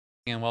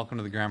And welcome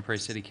to the Grand Prairie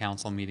City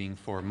Council meeting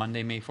for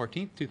Monday, May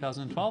 14th,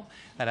 2012.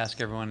 I'd ask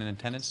everyone in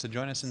attendance to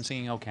join us in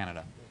singing O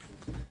Canada.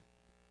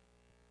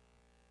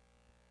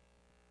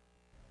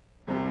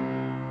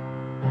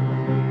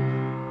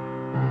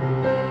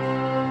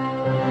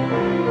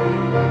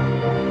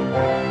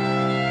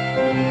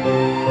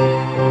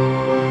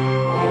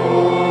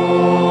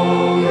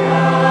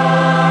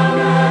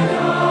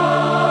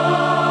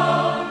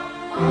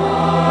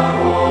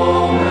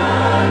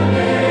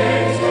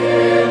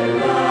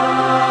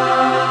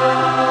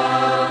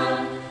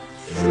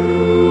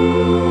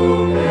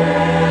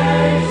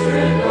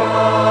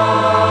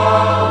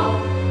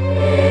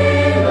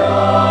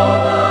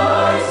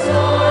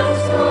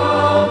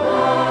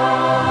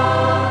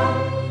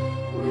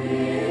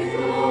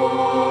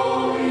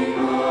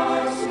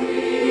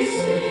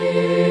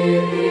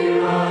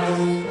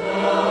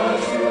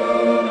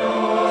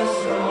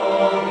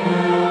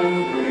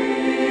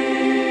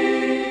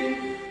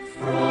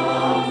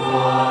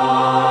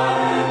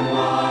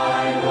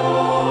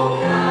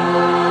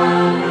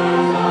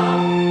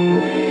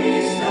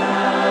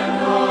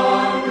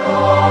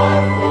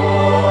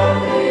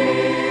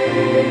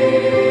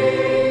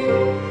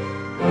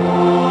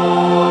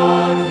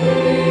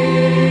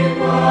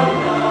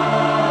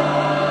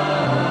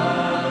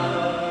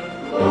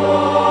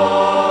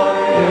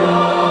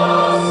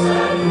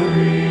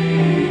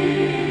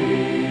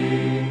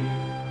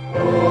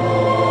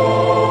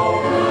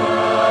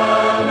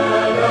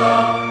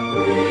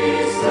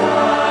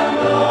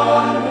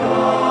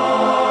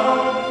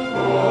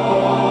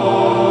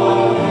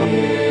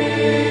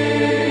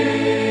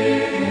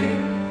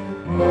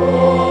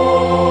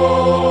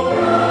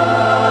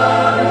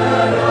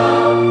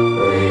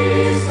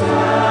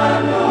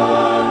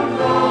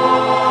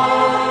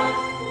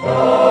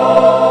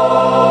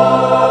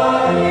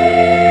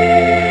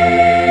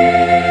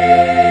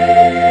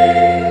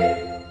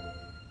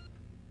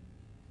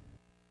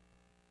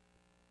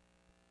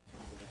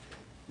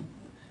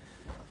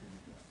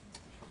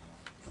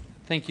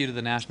 Thank you to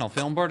the National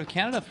Film Board of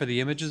Canada for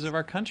the images of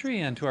our country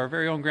and to our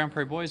very own Grand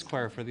Prairie Boys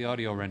Choir for the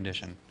audio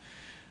rendition.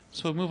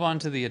 So we'll move on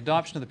to the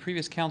adoption of the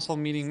previous council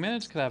meeting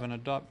minutes. Could I have an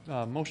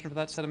motion for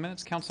that set of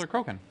minutes? Councillor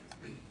Crokin.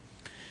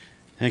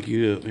 Thank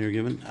you, Mayor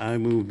Given. I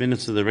move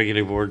minutes of the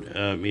regular board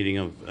meeting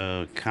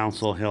of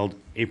council held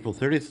April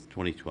 30th,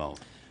 2012.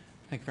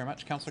 Thank you very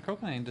much, Councillor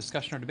Crokin. Any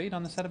discussion or debate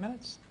on the set of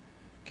minutes?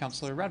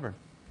 Councillor Radburn.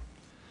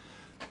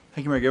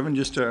 Thank you, Mayor Given.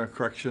 Just a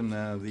correction,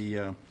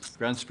 the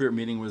Grand Spirit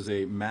meeting was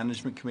a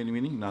management committee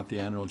meeting, not the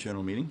annual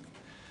general meeting.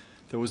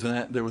 There was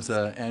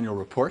an annual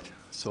report,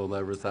 so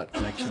there was that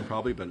connection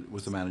probably, but it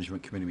was a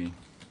management committee meeting.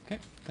 Okay,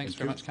 thanks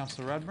very much,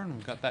 Councillor Radburn.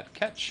 We've got that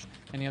catch.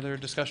 Any other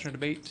discussion or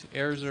debate,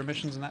 errors or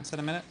omissions in that set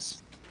of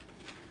minutes?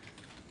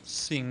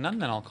 Seeing none,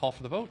 then I'll call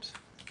for the vote.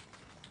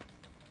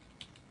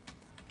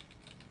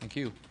 Thank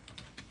you.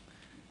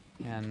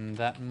 And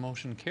that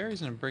motion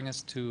carries and bring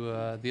us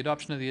to the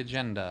adoption of the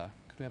agenda.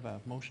 Could we have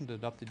a motion to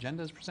adopt the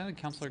agenda as presented?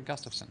 Councillor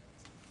Gustafson.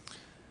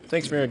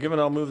 Thanks, Mayor Given.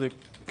 I'll move the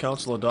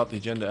council adopt the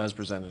agenda as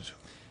presented.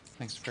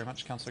 Thanks very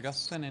much, Councillor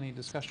Gustafson. Any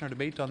discussion or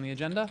debate on the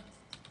agenda?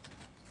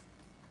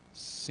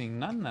 Seeing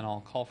none, then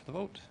I'll call for the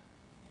vote.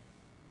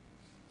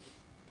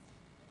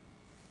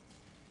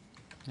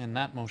 And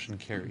that motion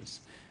carries.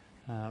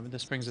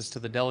 This brings us to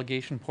the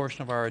delegation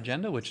portion of our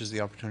agenda, which is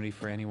the opportunity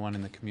for anyone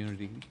in the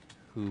community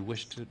who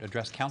wish to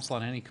address council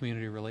on any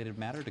community-related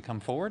matter to come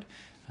forward.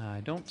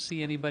 I don't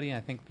see anybody. I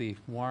think the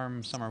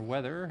warm summer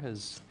weather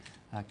has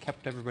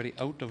kept everybody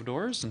out of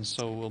doors, and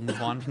so we'll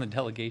move on from the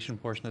delegation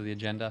portion of the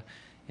agenda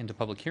into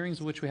public hearings,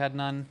 of which we had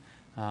none.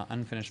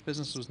 Unfinished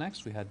business was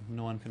next. We had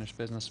no unfinished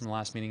business from the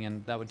last meeting,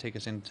 and that would take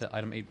us into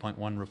item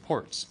 8.1,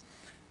 reports.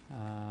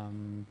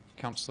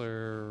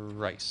 Councillor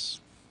Rice.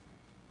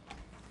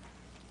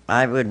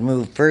 I would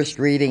move first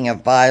reading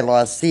of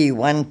bylaw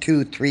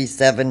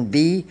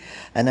C1237B,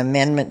 an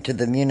amendment to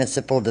the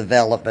municipal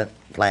development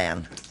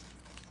plan.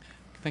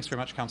 Thanks very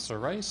much, Councillor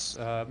Rice.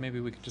 Maybe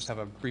we could just have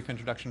a brief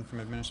introduction from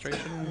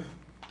administration.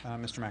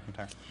 Mr.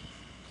 McIntyre.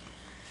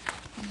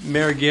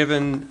 Mayor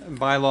Given,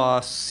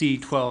 bylaw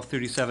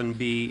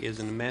C1237B is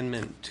an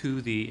amendment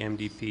to the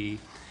MDP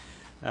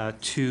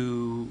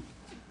to,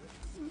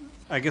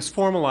 I guess,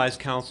 formalize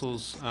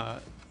council's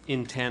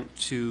intent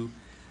to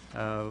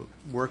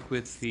work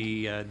with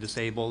the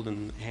disabled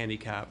and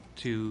handicapped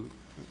to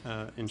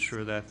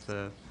ensure that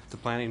the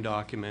planning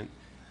document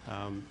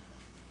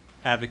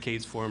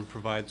advocates for and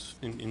provides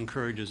and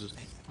encourages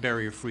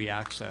barrier-free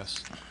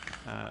access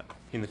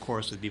in the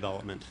course of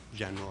development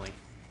generally.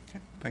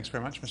 Okay, thanks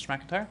very much, Mr.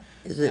 McIntyre.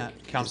 Is it,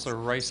 Councillor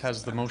Rice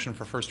has the motion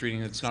for first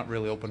reading. It's not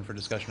really open for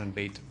discussion and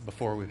debate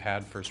before we've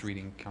had first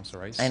reading,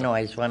 Councillor Rice. I know,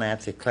 I just want to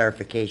ask a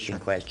clarification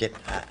question.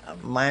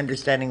 My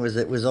understanding was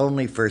it was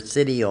only for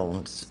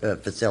city-owned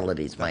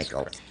facilities,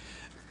 Michael.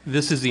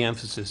 This is the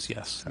emphasis,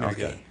 yes. Mayor Okay.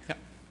 Given. Yep.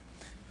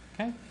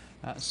 Okay,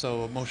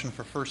 so a motion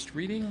for first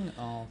reading.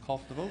 I'll call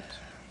for the vote.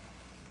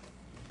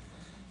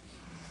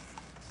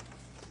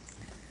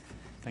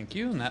 Thank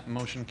you, and that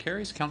motion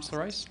carries. Councillor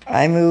Rice?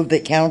 I move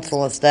that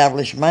council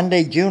establish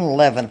Monday, June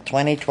 11th,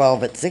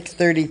 2012 at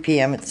 6:30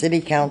 PM at City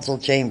Council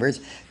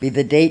Chambers be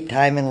the date,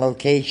 time, and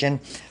location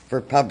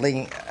for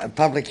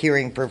public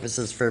hearing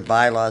purposes for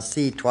bylaw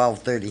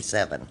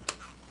C-1237.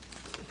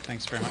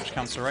 Thanks very much,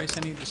 Councillor Rice.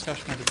 Any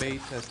discussion or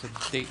debate as to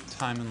date,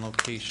 time, and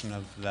location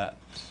of that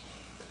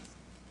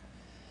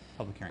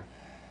public hearing?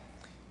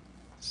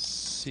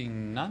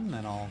 Seeing none,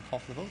 then I'll call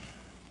for the vote.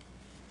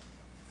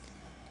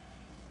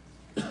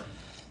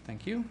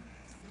 Thank you.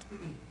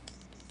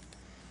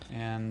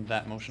 And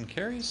that motion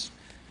carries.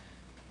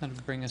 That'll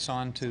bring us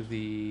on to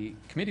the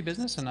committee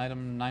business and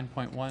item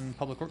 9.1,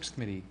 Public Works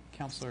Committee.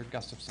 Councillor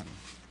Gustafson,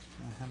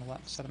 you want to handle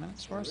that set of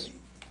minutes for us?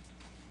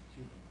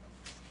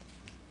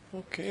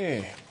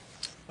 Okay.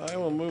 I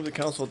will move the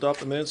council adopt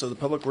the minutes of the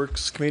Public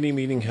Works Committee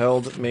meeting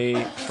held May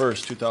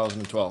 1st,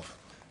 2012.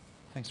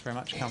 Thanks very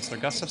much, Councillor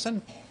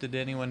Gustafson. Did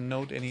anyone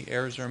note any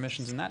errors or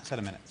omissions in that set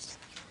of minutes?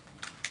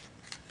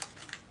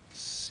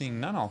 Seeing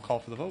none, I'll call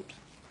for the vote.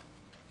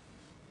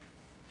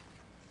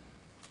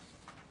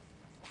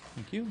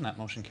 Thank you, and that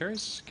motion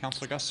carries.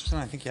 Councillor Gustafson,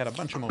 I think you had a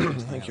bunch of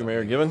motions. Thank you,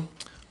 Mayor Given.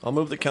 I'll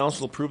move the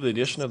council approve the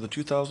addition of the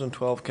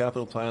 2012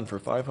 capital plan for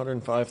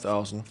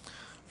 $505,000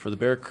 for the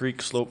Bear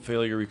Creek Slope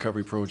Failure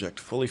Recovery Project,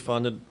 fully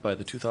funded by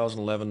the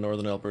 2011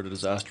 Northern Alberta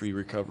Disaster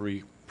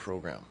Recovery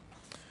Program.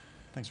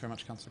 Thanks very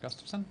much, Councillor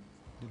Gustafson.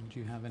 Did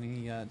you have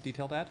any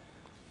detail to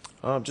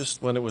add?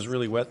 Just when it was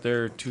really wet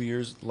there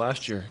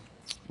last year,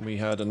 we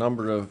had a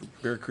number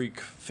of Bear Creek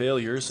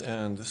failures,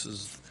 and this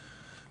is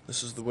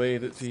the way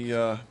that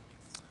the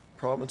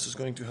province is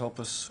going to help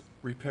us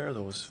repair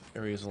those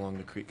areas along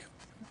the creek.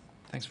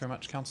 Thanks very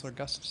much, Councillor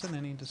Gustafson.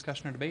 Any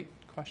discussion or debate,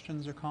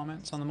 questions or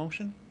comments on the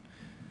motion?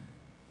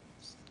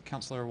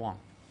 Councillor Wong.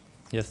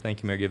 Yes,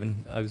 thank you, Mayor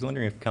Given. I was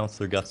wondering if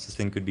Councillor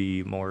Gustafson could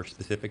be more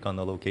specific on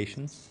the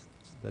locations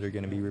that are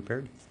going to be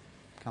repaired.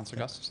 Councillor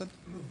Gustafson,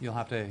 you'll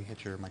have to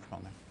hit your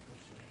microphone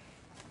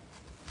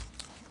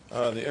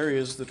there. The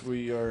areas that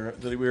we are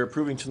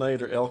approving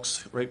tonight are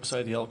Elks, right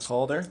beside the Elks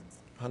Hall there,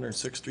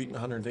 106th Street and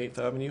 108th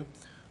Avenue.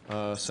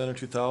 Center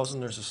 2000,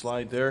 there's a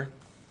slide there.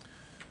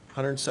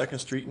 102nd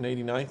Street and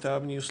 89th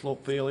Avenue,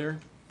 slope failure.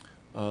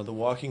 The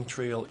walking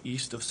trail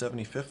east of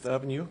 75th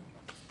Avenue.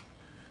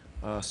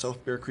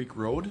 South Bear Creek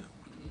Road.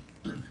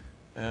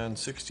 And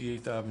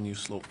 68th Avenue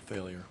slope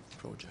failure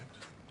project.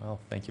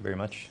 Well, thank you very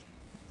much.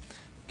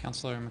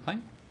 Councillor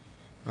McLean.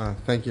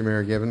 Thank you,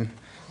 Mayor Given.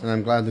 And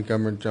I'm glad the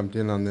government jumped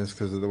in on this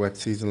because of the wet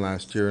season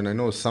last year. And I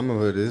know some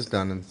of it is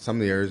done in some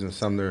of the areas and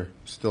some they're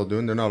still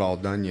doing. They're not all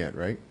done yet,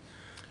 right?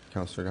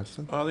 Councillor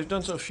Guston? They've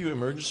done a few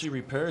emergency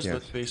repairs, Yes.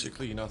 but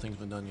basically nothing's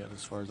been done yet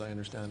as far as I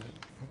understand it.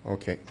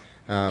 Okay.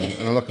 And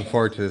I'm looking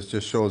forward to this.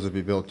 Just shows if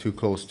you build too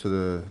close to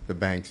the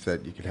banks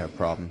that you could have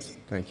problems.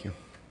 Thank you.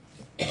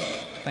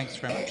 Thanks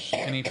very much.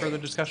 Any further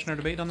discussion or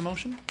debate on the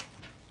motion?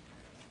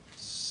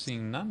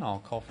 Seeing none, I'll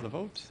call for the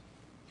vote.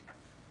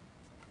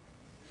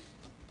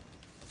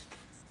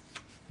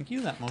 Thank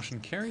you. That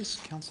motion carries.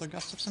 Councillor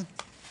Gustafson.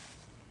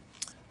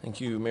 Thank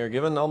you, Mayor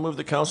Given. I'll move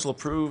the council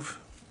approve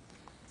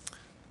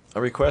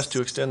a request to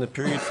extend the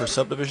period for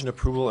subdivision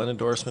approval and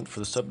endorsement for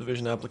the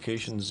subdivision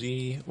application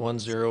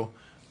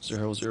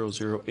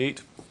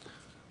Z100008,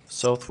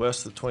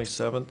 southwest of the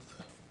 27th,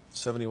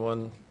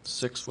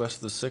 71-6 west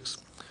of the 6th,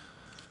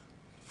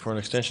 for an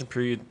extension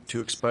period to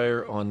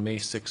expire on May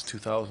 6,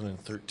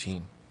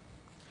 2013.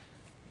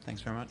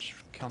 Thanks very much,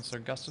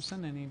 Councillor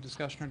Gustafson. Any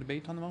discussion or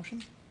debate on the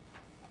motion?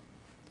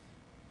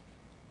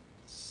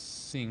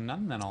 Seeing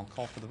none, then I'll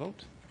call for the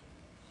vote.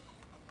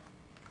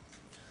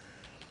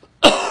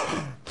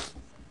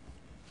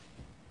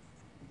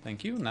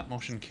 Thank you, and that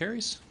motion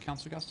carries.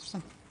 Councillor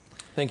Gustafson.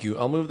 Thank you.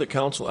 I'll move that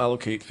council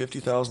allocate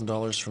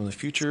 $50,000 from the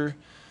future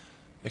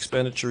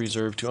expenditure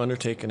reserve to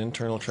undertake an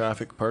internal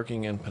traffic,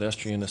 parking, and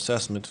pedestrian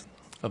assessment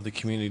of the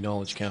community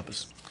knowledge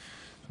campus.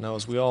 Now,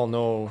 as we all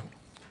know,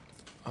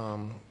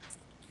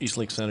 East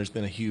Lake Center's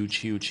been a huge,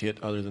 huge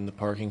hit other than the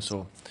parking,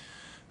 so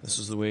this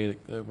is the way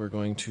that we're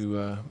going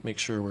to make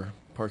sure we're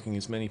parking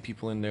as many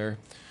people in there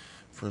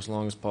for as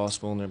long as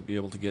possible, and they'll be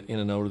able to get in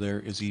and out of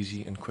there as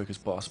easy and quick as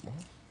possible.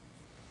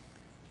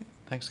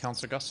 Thanks,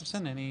 Councillor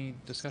Gustafson. Any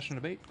discussion,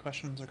 debate,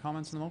 questions, or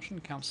comments on the motion?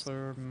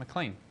 Councillor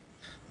McLean.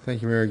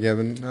 Thank you, Mayor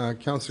Given.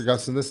 Councillor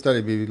Guston, this study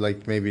be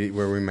like maybe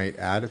where we might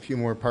add a few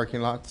more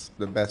parking lots,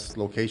 the best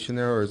location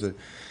there, or is it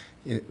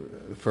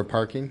for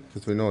parking?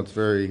 Because we know it's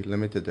very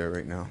limited there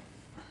right now.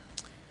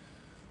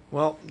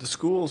 Well, the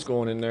school's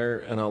going in there,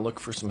 and I'll look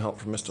for some help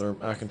from Mr.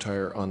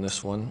 McIntyre on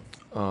this one.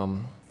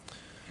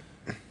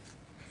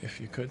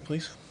 If you could,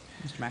 please.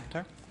 Mr.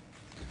 McIntyre.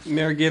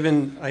 Mayor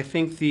Given, I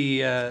think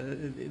the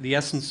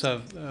essence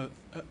of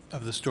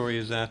the story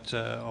is that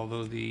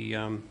although the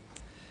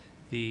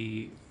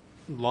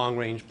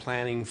long-range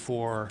planning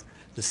for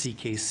the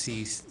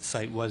CKC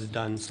site was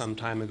done some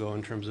time ago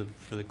in terms of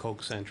for the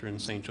Koch Center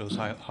and St. Joe's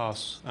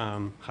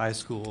High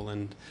School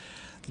and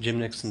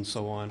gymnastics and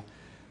so on,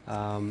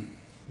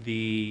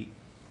 the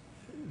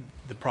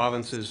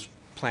province is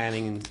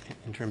planning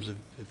in terms of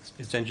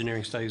its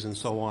engineering studies and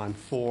so on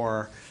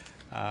for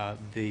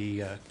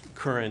The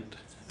current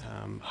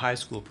high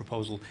school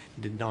proposal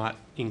did not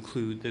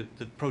include,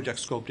 the project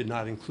scope did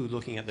not include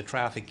looking at the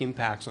traffic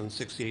impacts on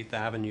 68th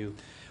Avenue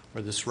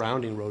or the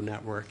surrounding road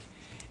network.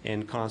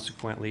 And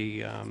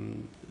consequently,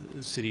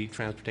 city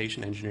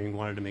transportation engineering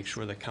wanted to make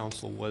sure that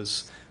council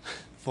was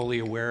fully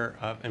aware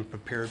of and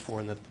prepared for,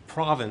 and that the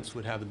province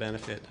would have the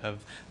benefit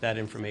of that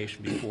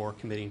information before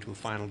committing to a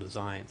final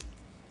design.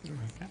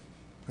 Okay.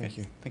 Thank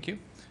you. Thank you.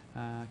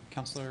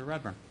 Councillor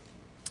Radburn.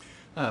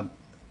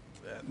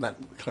 That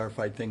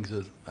clarified things.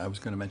 I was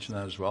going to mention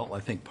that as well. I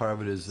think part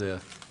of it is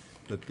that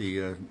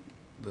the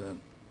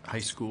high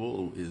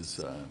school has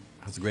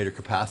a greater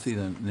capacity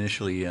than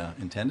initially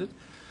intended,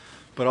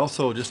 but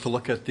also just to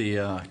look at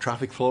the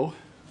traffic flow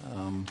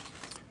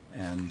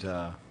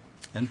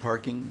and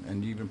parking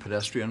and even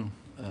pedestrian,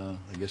 I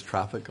guess,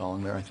 traffic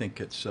along there. I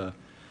think it's,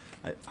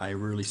 I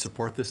really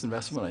support this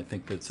investment. I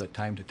think it's a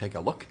time to take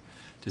a look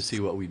to see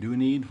what we do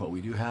need, what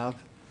we do have,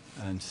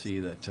 and see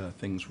that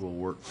things will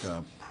work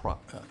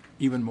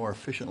even more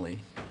efficiently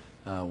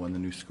when the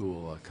new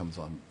school comes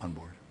on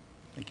board.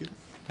 Thank you.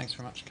 Thanks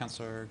very much,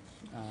 Councillor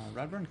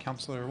Radburn.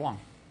 Councillor Wong.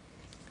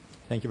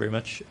 Thank you very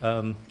much.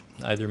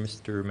 Either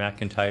Mr.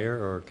 McIntyre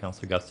or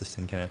Councillor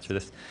Gustafson can answer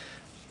this.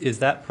 Is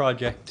that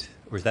project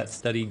or is that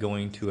study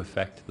going to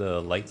affect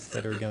the lights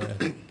that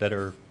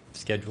are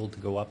scheduled to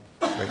go up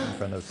right in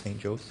front of St.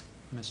 Joe's?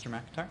 Mr.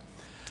 McIntyre.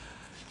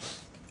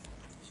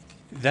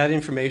 That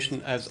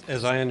information,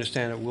 as I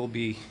understand it, will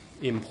be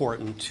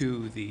important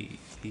to the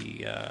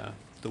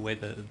way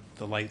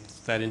the lights,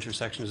 that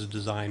intersection is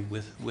designed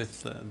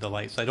with the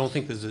lights. I don't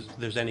think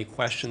there's any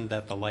question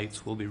that the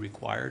lights will be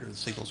required, or the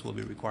signals will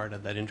be required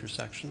at that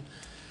intersection.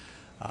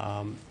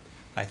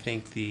 I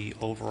think the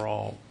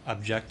overall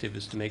objective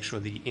is to make sure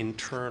the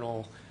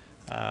internal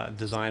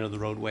design of the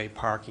roadway,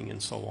 parking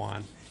and so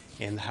on,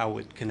 and how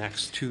it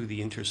connects to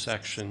the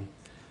intersection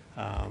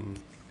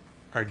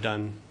are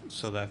done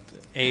so that,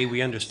 A,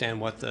 we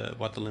understand what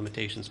the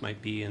limitations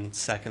might be, and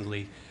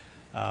secondly,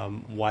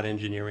 what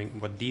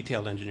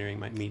detailed engineering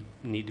might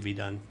need to be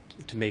done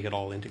to make it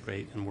all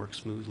integrate and work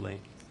smoothly.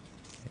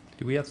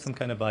 Do we have some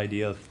kind of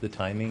idea of the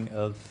timing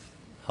of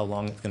how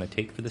long it's going to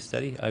take for the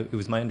study? It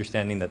was my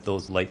understanding that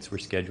those lights were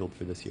scheduled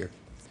for this year.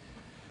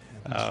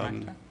 Mr.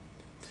 McIntyre.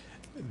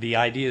 The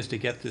idea is to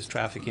get this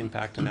traffic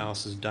impact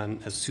analysis done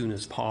as soon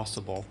as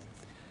possible.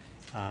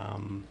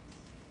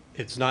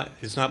 It's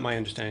not my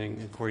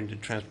understanding, according to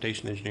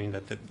transportation engineering,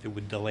 that it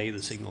would delay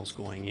the signals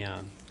going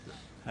in.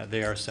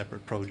 They are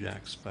separate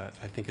projects, but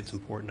I think it's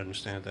important to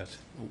understand that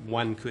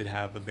one could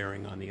have a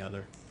bearing on the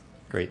other.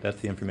 Great,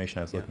 that's the information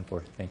I was looking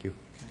for. Thank you.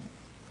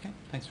 Okay,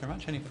 thanks very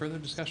much. Any further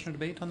discussion or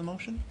debate on the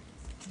motion?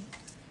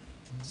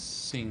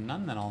 Seeing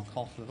none, then I'll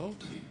call for the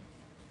vote.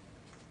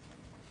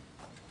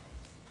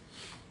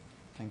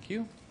 Thank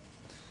you.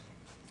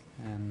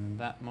 And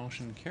that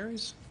motion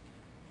carries.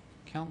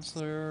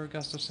 Councillor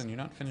Gustafson, you're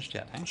not finished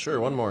yet, eh? Sure,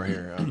 one more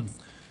here.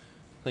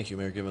 Thank you,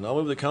 Mayor Given. I'll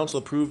move the council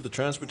approve the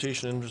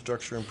transportation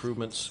infrastructure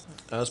improvements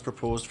as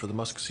proposed for the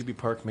Muskogee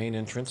Park main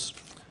entrance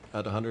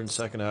at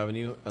 102nd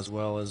Avenue, as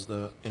well as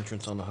the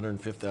entrance on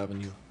 105th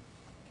Avenue.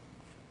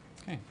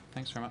 Okay,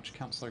 thanks very much,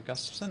 Councillor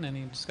Gustafson.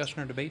 Any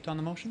discussion or debate on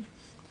the motion?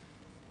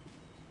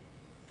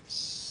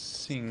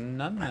 Seeing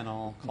none, then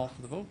I'll call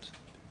for the vote.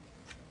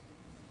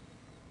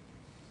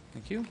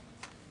 Thank you.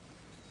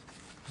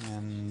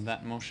 And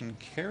that motion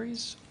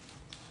carries.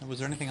 Was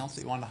there anything else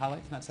that you wanted to highlight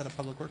from that set of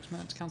Public Works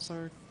minutes,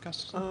 Councillor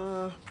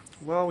Gustafson?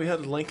 Well, we had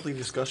a lengthy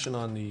discussion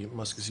on the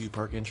Muskogee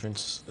Park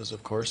entrance, as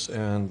of course,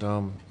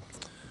 and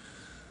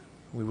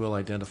we will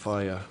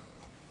identify a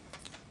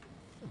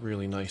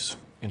really nice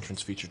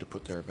entrance feature to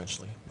put there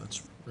eventually.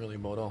 That's really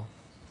about all.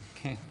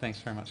 Okay, thanks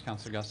very much,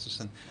 Councillor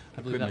Gustafson.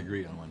 I Couldn't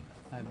agree on one.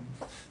 I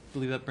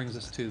believe that brings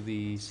us to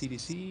the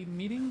CDC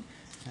meeting,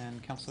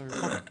 and Councillor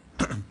Corbett.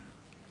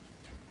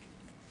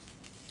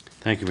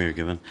 Thank you, Mayor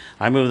Given.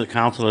 I move that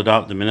council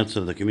adopt the minutes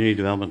of the Community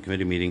Development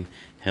Committee meeting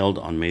held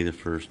on May the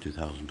 1st,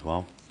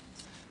 2012.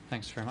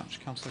 Thanks very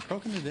much, Councillor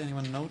Crokin. Did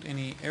anyone note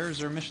any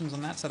errors or omissions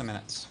on that set of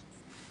minutes?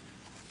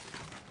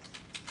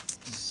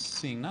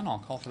 Seeing none, I'll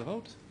call for the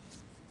vote.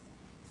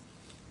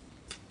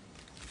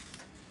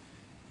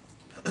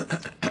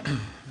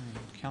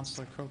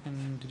 Councillor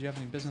Crokin, did you have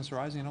any business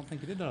arising? I don't think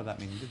you did out of that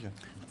meeting, did you?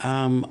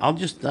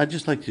 I'd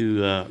just like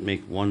to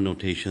make one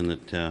notation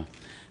that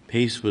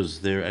Pace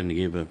was there and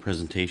gave a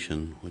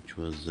presentation, which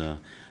was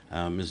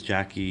Ms.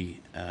 Jackie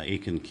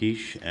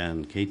Aiken-Keish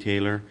and Kay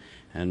Taylor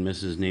and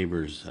Mrs.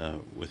 Neighbors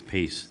with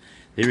Pace.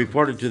 They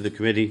reported to the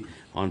committee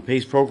on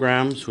Pace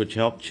programs which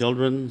help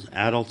children,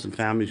 adults, and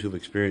families who have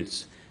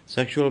experienced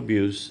sexual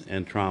abuse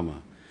and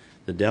trauma.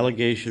 The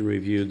delegation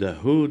reviewed the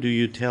Who Do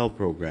You Tell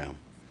program,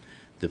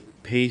 the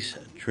PACE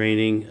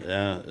training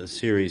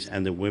series,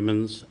 and the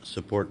Women's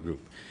Support Group.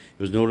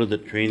 It was noted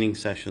that training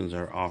sessions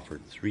are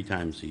offered 3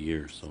 times a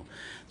year, so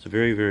it's a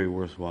very, very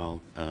worthwhile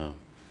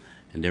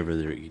endeavor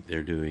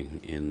they're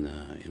doing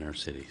in our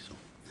city. So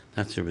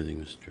that's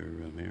everything,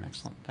 Mr. Mayor.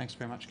 Excellent. Thanks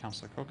very much,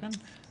 Councillor Crokin.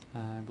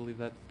 I believe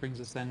that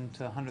brings us then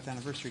to 100th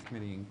Anniversary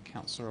Committee and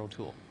Councillor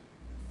O'Toole.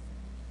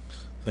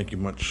 Thank you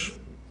much,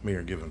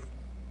 Mayor Given.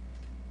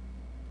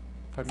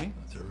 Pardon me?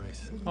 That's a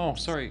race. Oh,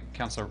 sorry,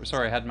 Councillor,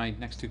 sorry, I had my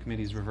next two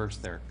committees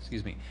reversed there,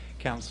 excuse me.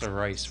 Councillor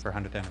Rice for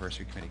 100th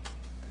Anniversary Committee.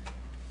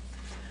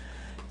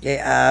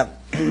 Yeah,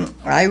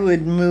 I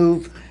would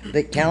move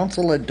that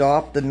council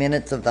adopt the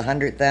minutes of the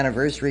 100th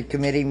Anniversary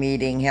Committee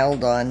meeting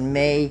held on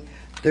May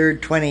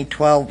 3rd,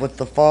 2012, with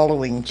the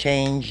following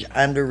change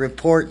under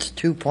Reports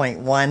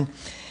 2.1.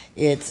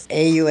 It's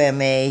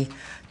AUMA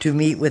to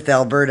meet with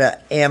Alberta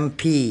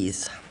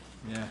MPs,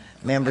 Yeah.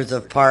 members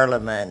of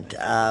Parliament.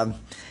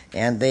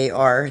 And they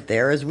are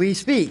there as we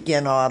speak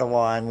in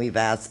Ottawa, and we've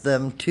asked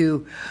them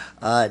to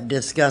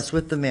discuss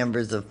with the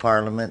members of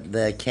Parliament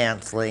the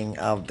cancelling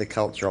of the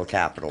Cultural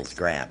Capitals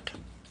grant.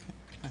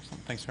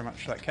 Excellent, thanks very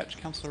much for that catch,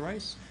 Councillor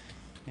Rice.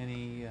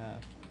 Any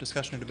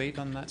discussion or debate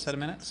on that set of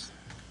minutes?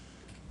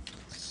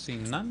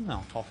 Seeing none,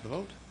 I'll call for the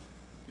vote.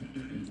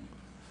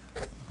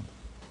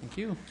 Thank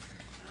you.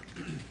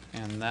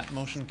 And that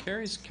motion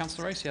carries.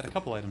 Councillor Rice, you had a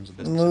couple items of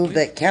business. I Move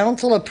believe. that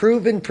council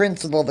approve in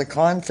principle the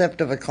concept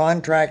of a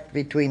contract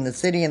between the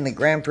city and the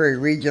Grand Prairie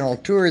Regional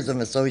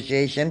Tourism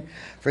Association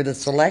for the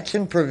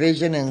selection,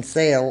 provision, and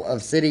sale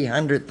of city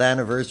 100th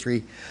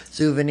anniversary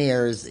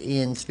souvenirs.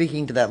 In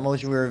speaking to that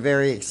motion, we were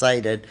very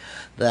excited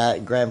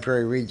that Grand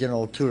Prairie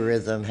Regional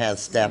Tourism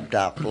has stepped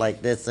up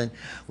like this, and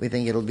we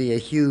think it'll be a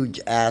huge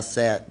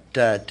asset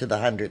to the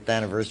 100th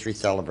anniversary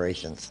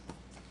celebrations.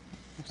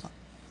 Excellent.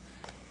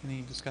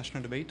 Any discussion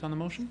or debate on the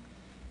motion?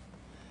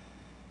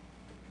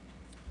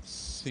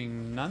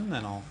 Seeing none,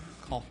 then I'll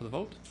call for the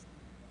vote.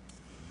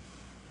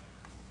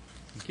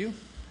 Thank you.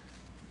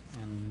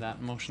 And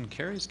that motion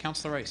carries.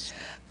 Councillor Rice.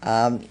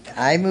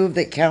 I move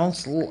that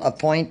council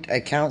appoint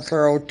a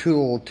Councillor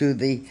O'Toole to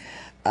the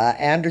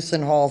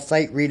Anderson Hall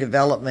Site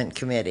Redevelopment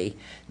Committee.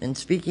 In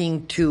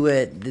speaking to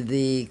it,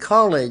 the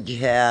college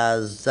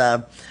has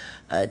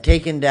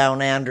taken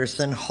down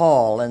Anderson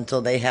Hall, and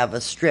so they have a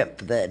strip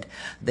that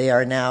they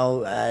are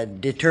now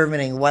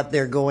determining what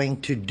they're going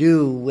to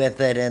do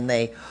with it, and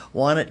they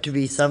want it to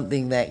be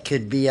something that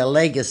could be a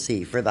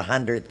legacy for the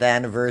 100th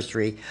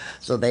anniversary.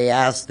 So they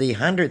asked the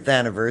 100th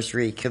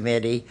Anniversary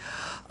Committee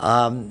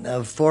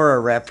for a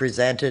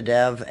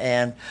representative,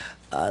 and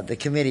the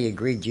committee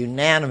agreed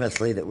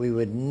unanimously that we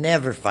would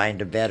never find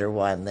a better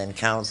one than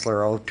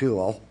Councillor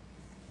O'Toole.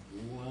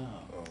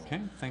 Okay,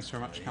 thanks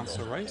very much,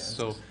 Councillor Rice.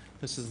 So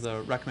this is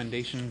the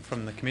recommendation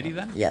from the committee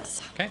then?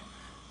 Yes. Okay.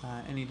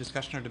 Any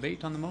discussion or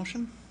debate on the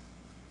motion?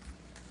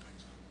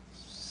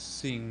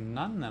 Seeing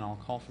none, then I'll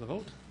call for the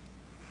vote.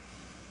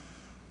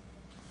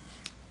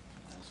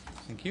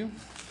 Thank you.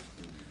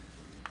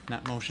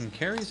 That motion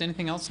carries.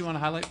 Anything else you want to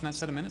highlight from that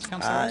set of minutes,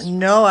 Councillor Rice?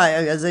 No,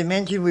 as I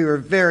mentioned, we were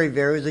it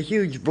was a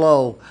huge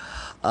blow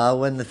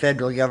when the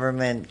federal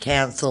government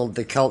canceled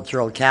the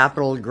Cultural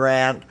Capital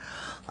Grant.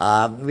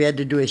 We had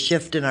to do a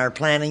shift in our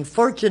planning.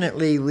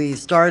 Fortunately, we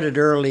started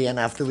early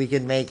enough that we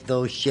could make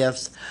those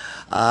shifts.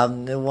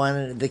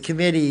 The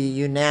committee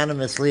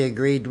unanimously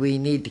agreed we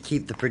need to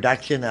keep the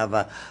production of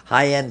a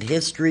high-end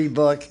history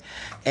book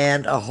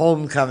and a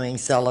homecoming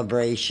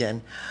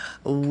celebration.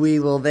 We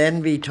will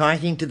then be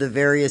talking to the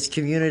various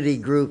community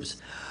groups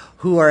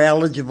who are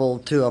eligible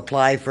to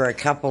apply for a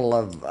couple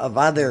of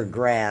other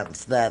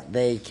grants that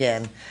they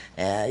can,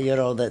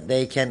 that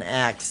they can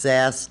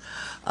access.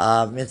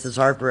 Mrs.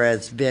 Harper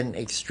has been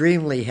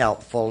extremely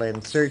helpful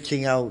in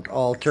searching out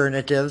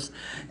alternatives,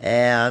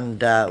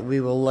 and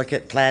we will look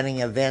at planning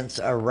events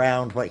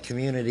around what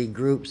community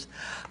groups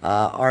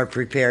are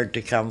prepared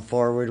to come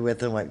forward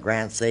with and what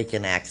grants they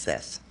can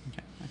access.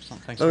 Okay,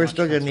 excellent. Thanks But very we're much,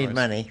 still going to Councillor need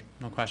Rice. money.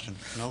 No question.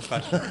 No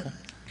question.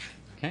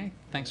 Okay,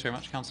 thanks very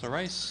much, Councillor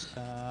Rice.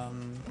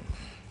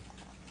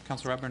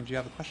 Councillor Redburn, do you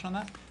have a question on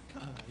that?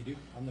 You do,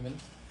 on the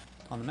minutes?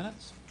 On the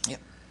minutes?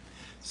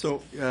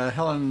 So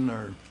Helen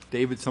or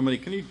David, somebody,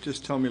 can you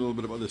just tell me a little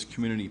bit about this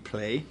community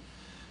play?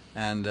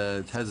 And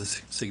it has a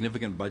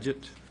significant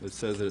budget. It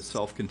says that it's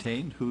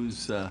self-contained.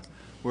 Where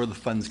are the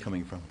funds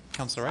coming from?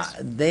 Councillor Rice?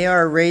 They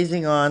are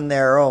raising on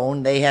their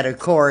own. They had, of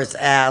course,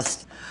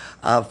 asked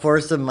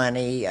for some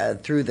money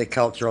through the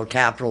Cultural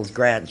Capitals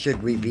Grant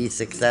should we be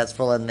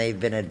successful, and they've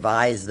been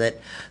advised that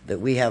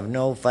we have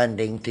no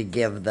funding to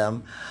give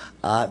them.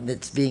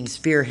 It's being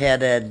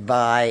spearheaded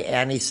by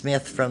Annie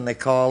Smith from the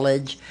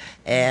college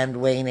and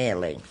Wayne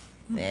Ailing.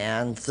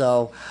 And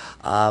so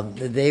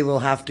they will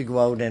have to go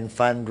out and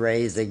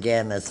fundraise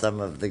again as some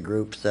of the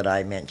groups that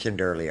I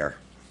mentioned earlier.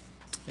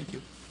 Thank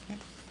you. Okay.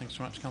 Thanks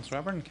so much, Councillor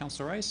Redburn.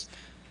 Councillor Rice?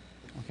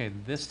 Okay,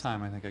 this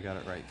time I think I got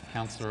it right.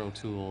 Councillor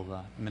O'Toole,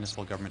 the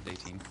Municipal Government Day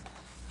Team.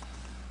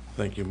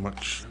 Thank you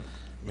much,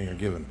 Mayor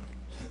Given.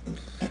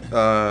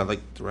 I'd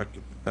like to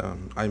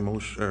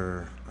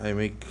I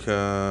make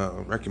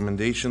a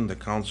recommendation the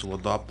council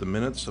adopt the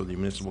minutes of the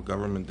Municipal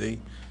Government Day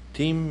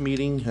Team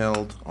meeting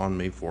held on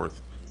May 4th,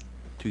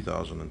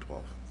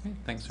 2012. Okay,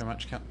 thanks very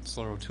much,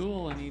 Councillor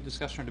O'Toole. Any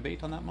discussion or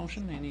debate on that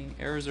motion? Any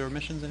errors or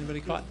omissions anybody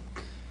caught?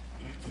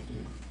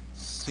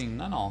 Seeing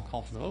none, I'll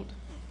call for the vote.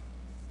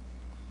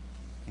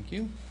 Thank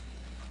you.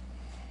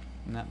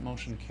 And that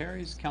motion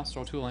carries.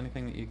 Councillor O'Toole,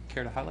 anything that you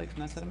care to highlight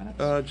from that set of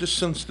minutes? Just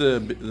since the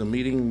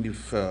meeting,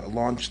 you've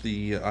launched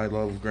the I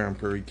Love Grand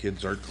Prairie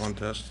Kids Art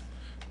Contest,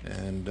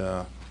 and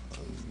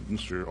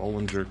Mr.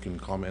 Ollinger can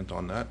comment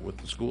on that with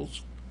the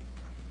schools.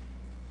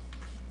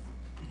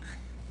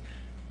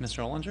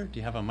 Mr. Ollinger, do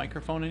you have a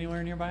microphone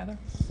anywhere nearby there?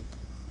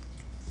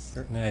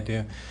 Certainly I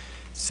do.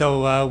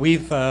 So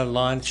we've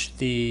launched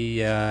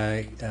the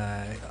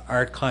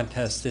art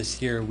contest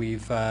this year.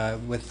 We've,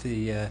 with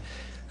the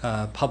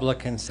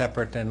public and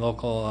separate and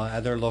local,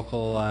 other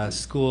local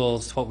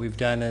schools, what we've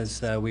done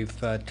is we've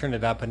turned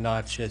it up a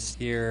notch this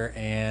year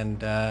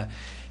and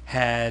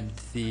had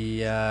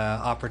the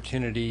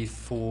opportunity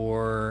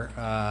for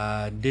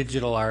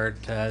digital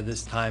art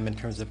this time in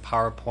terms of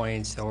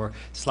PowerPoints or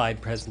slide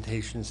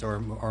presentations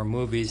or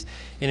movies.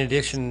 In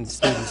addition,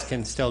 students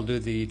can still do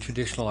the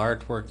traditional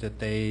artwork that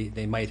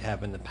they might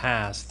have in the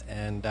past.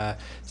 And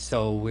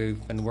so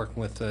we've been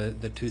working with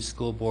the two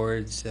school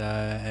boards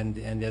and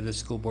the other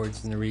school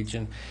boards in the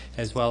region,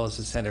 as well as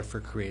the Center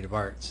for Creative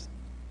Arts.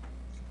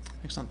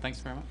 Excellent. Thanks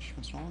very much,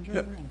 Mr. Ollinger.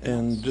 Yep. Anything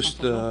And else? just,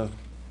 Councillor O'Toole?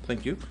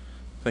 thank you.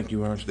 Thank you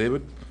very much,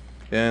 David.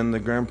 And the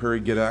Grand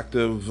Prairie Get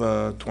Active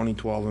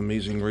 2012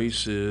 Amazing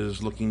Race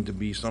is looking to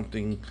be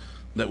something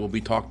that will be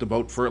talked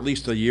about for at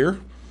least a year.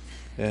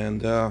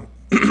 And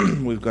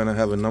we're going to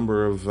have a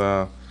number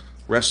of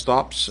rest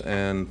stops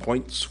and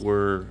points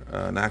where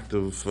an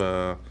active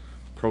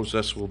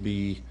process will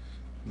be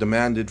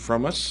demanded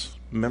from us,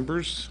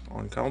 members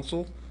on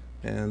council,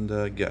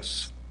 and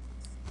guests.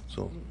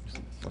 So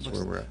that's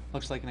where we're at.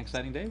 Looks like an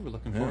exciting day. We're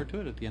looking Yeah. forward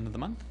to it at the end of the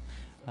month.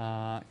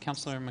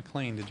 Councillor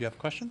McLean, did you have a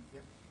question?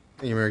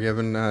 Thank you, Mayor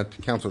Given.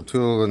 To Councilor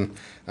Toole, and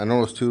I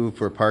noticed too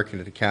for parking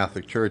at the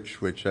Catholic Church,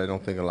 which I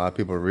don't think a lot of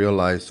people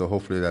realize, so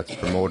hopefully that's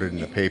promoted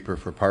in the paper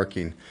for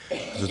parking.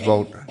 There's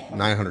about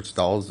 900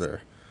 stalls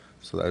there,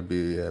 so that'd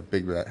be a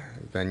big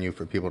venue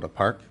for people to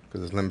park, because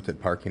there's limited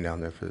parking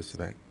down there for this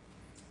event.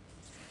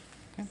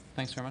 Okay,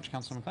 thanks very much,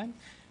 Councillor McLean.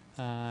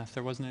 If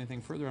there wasn't anything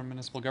further on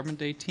Municipal Government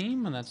Day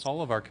team, and that's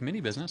all of our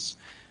committee business.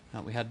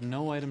 We had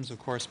no items of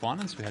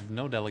correspondence, we had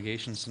no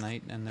delegations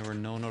tonight, and there were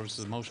no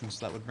notices of motion,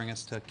 so that would bring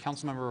us to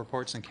council member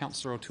reports. And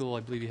Councillor O'Toole,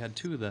 I believe you had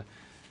two, the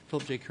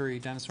Philip J. Curry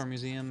Dinosaur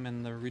Museum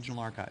and the Regional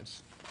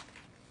Archives.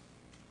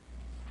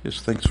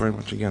 Yes, thanks very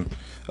much again.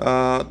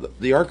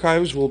 The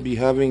archives will be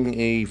having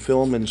a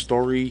film and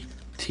story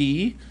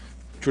tea.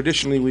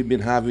 Traditionally, we've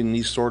been having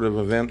these sort of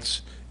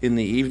events in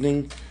the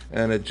evening,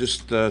 and it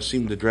just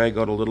seemed to drag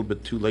out a little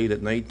bit too late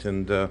at night,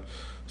 and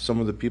some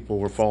of the people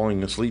were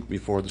falling asleep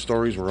before the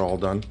stories were all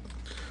done.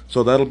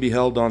 So that'll be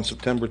held on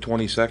September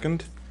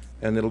 22nd,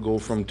 and it'll go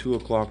from 2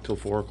 o'clock till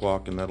 4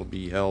 o'clock, and that'll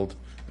be held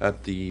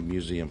at the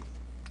museum.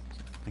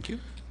 Thank you.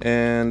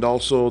 And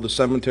also the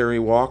cemetery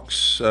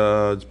walks,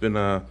 it's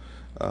been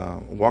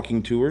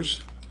walking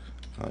tours.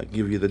 I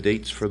give you the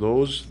dates for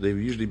those. They've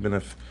usually been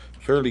a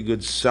fairly good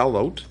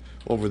sellout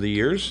over the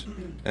years,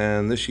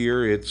 and this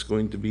year it's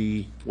going to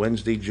be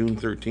Wednesday, June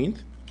 13th,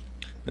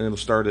 and it'll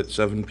start at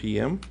 7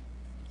 p.m.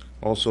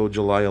 Also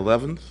July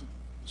 11th,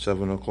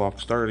 7 o'clock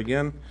start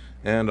again,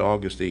 and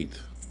August 8th,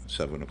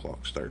 7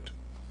 o'clock start.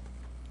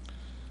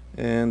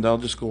 And I'll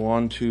just go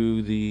on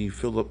to the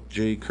Philip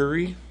J.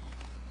 Curry.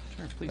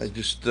 Sure, I please.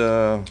 just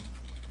I'd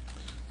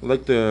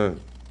like to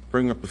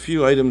bring up a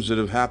few items that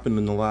have happened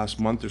in the last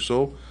month or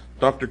so.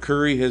 Dr.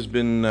 Curry has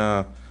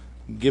been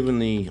given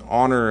the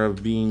honor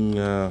of being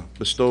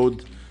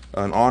bestowed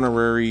an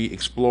honorary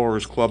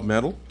Explorers Club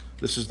medal.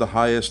 This is the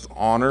highest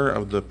honor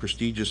of the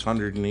prestigious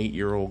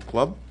 108-year-old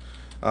club.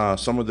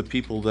 Some of the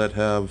people that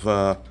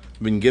have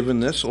been given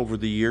this over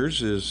the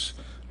years is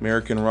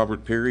American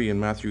Robert Peary and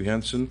Matthew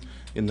Henson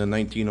in the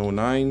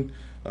 1909,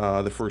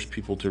 the first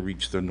people to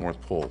reach the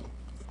North Pole.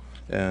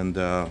 And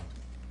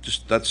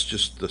that's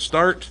just the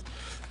start.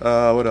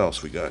 What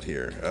else we got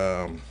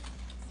here?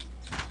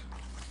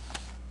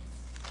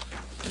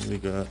 We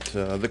got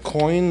the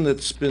coin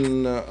that's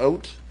been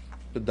out,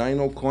 the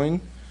Dino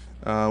coin.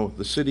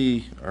 The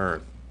city,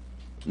 or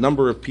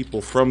number of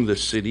people from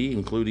this city,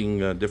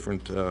 including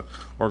different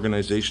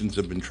organizations,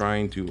 have been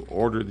trying to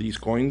order these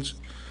coins,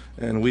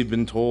 and we've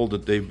been told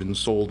that they've been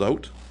sold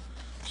out.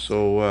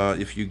 So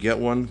if you get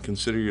one,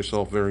 consider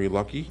yourself very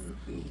lucky.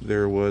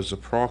 There was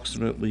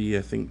approximately,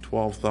 I think,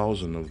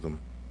 12,000 of them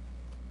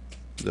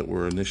that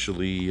were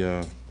initially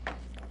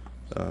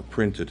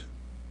printed.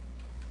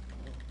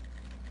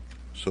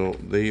 So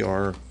they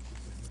are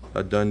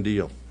a done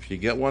deal. If you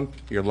get one,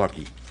 you're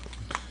lucky.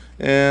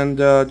 And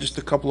just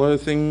a couple other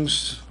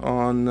things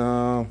on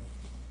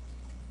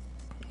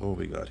what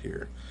we got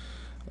here.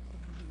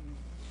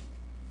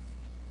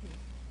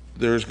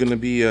 There's going to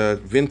be a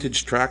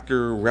vintage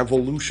tractor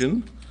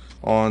revolution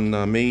on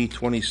May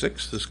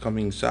 26th, this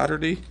coming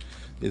Saturday.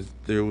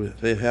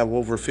 They have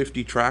over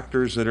 50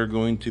 tractors that are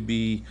going to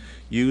be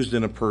used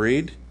in a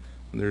parade.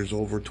 There's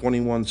over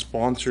 21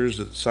 sponsors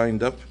that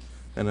signed up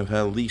and have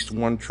had at least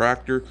one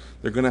tractor.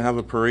 They're going to have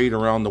a parade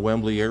around the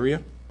Wembley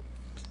area,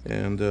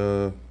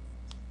 and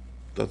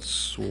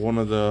that's one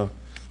of the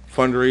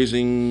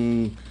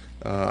fundraising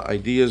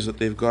ideas that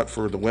they've got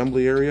for the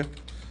Wembley area.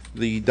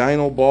 The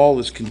Dino Ball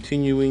is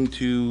continuing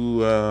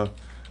to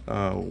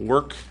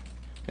work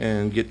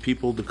and get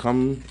people to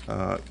come,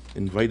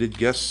 invited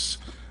guests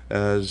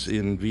as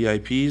in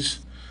VIPs.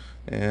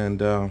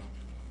 And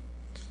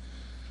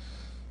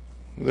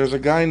there's a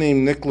guy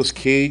named Nicolas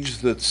Cage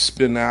that's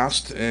been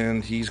asked,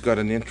 and he's got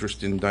an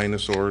interest in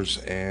dinosaurs,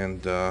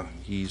 and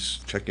he's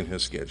checking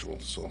his schedule.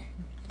 So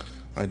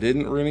I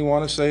didn't really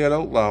want to say it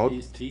out loud,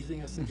 He's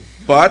teasing us again.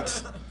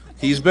 but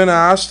he's been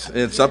asked.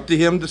 It's up to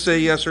him to say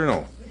yes or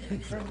no.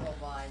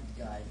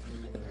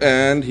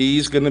 And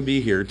he's going to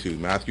be here too.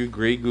 Matthew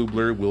Gray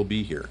Gubler will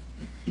be here.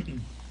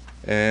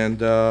 And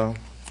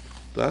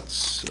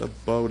that's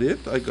about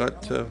it. I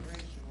got...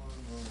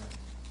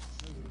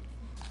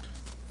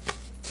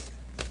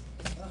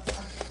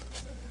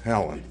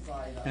 Helen.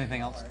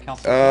 Anything else,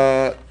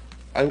 Councillor?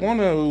 I want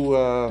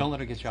to... Don't let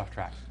it get you off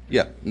track.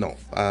 Yeah, no.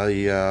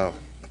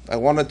 I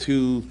wanted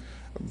to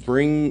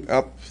bring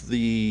up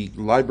the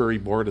library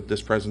board at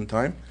this present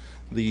time.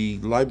 The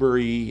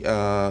library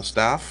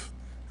staff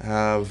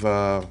have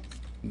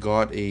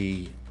got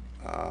a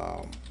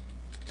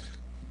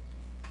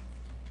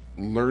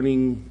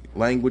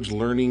language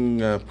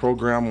learning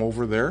program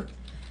over there,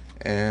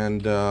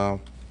 and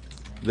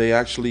they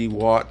actually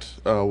won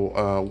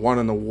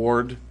an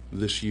award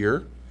this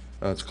year.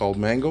 It's called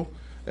Mango,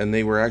 and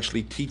they were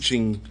actually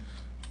teaching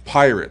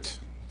pirate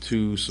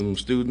to some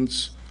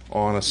students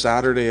on a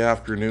Saturday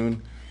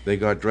afternoon. They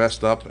got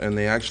dressed up and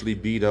they actually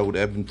beat out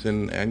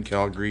Edmonton and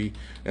Calgary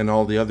and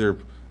all the other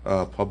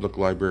public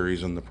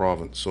libraries in the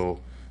province. So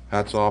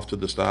hats off to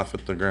the staff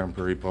at the Grand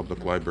Prairie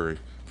Public Library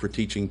for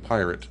teaching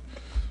pirate.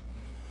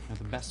 They're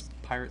the best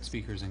pirate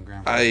speakers in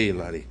Grand Prairie. Aye,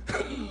 laddie.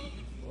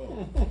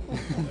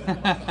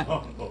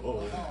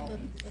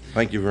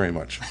 Thank you very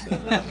much.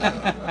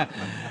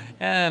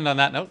 And on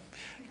that note,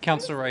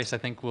 Councillor Rice, I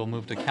think we'll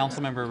move to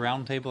council member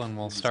roundtable, and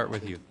we'll start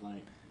with you.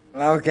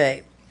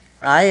 Okay.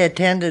 I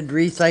attended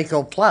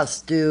Recycle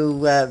Plus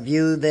to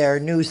view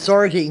their new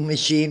sorting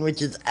machine, which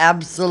is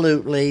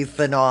absolutely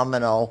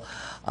phenomenal.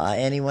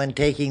 Anyone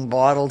taking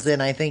bottles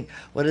in, I think,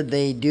 what did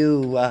they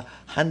do?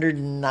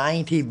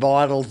 190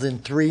 bottles in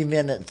 3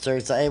 minutes or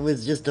so. It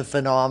was just a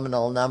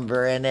phenomenal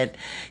number, and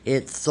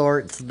it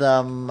sorts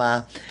them.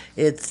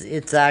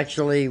 It's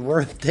actually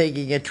worth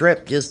taking a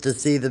trip just to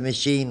see the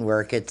machine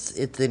work.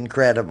 It's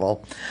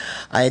incredible.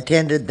 I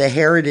attended the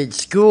Heritage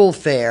School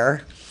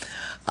Fair.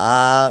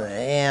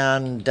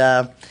 And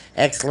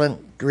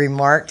excellent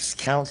remarks,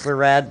 Councillor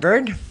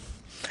Radburn.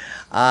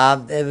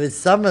 It was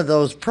some of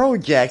those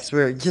projects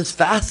were just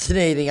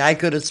fascinating. I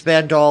could have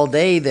spent all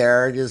day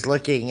there just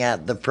looking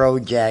at the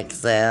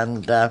projects,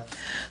 and there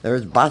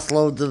was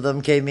busloads of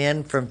them came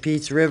in from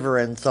Peace River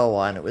and so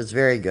on. It was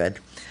very good.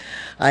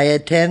 I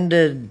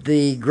attended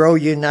the Grow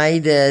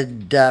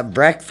United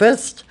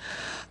breakfast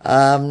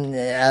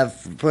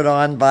put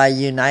on by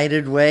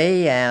United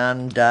Way,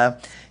 and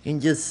you can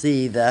just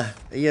see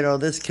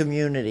this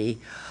community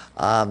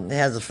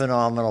has a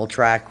phenomenal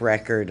track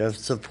record of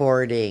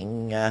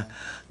supporting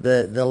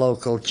the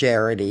local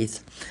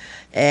charities.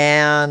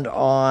 And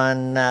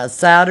on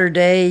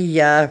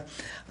Saturday,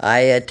 I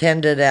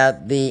attended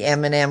at the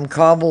M&M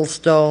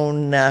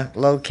Cobblestone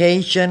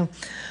location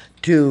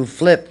to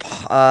flip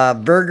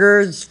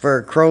burgers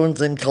for Crohn's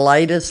and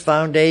Colitis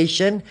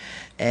Foundation.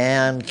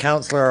 And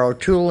Councillor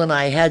O'Toole and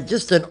I had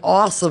just an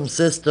awesome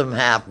system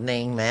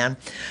happening, man.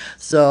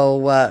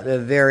 So a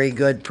very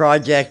good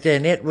project,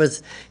 and it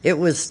was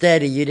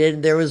steady.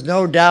 There was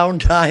no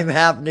downtime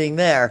happening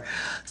there.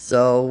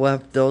 So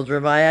those were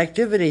my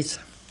activities.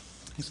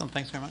 Excellent.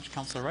 Thanks very much,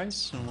 Councillor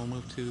Rice, and we'll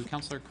move to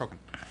Councillor Crokin.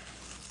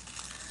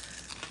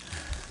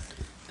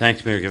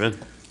 Thanks, Mayor Given.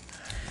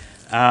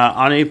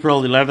 On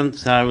April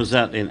 11th, I was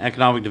at an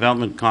economic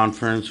development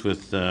conference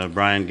with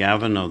Brian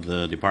Gavin of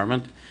the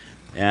department.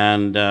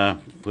 And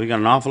we got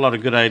an awful lot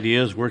of good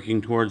ideas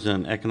working towards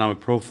an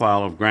economic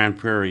profile of Grand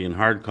Prairie in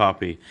hard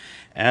copy.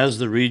 As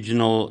the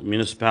regional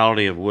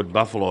municipality of Wood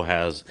Buffalo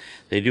has,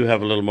 they do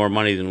have a little more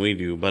money than we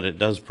do, but it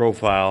does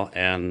profile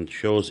and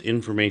shows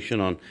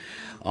information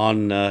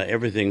on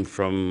everything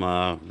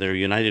from their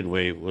United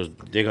Way.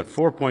 They got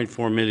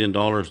 $4.4 million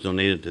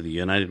donated to the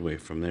United Way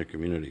from their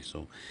community.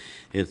 So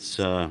it's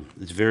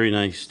very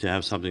nice to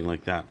have something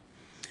like that.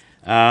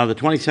 The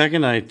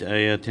 22nd, I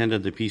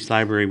attended the Peace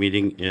Library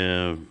meeting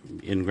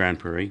in Grand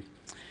Prairie.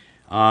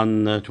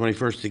 On the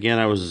 21st, again,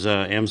 I was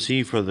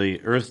MC for the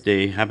Earth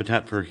Day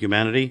Habitat for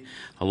Humanity,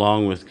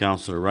 along with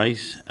Councillor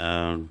Rice.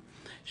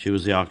 She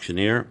was the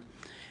auctioneer.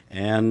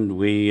 And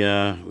we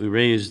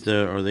raised,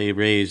 they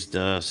raised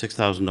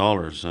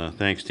 $6,000,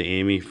 thanks to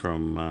Amy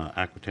from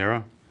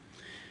Aquaterra.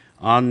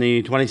 On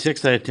the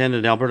 26th, I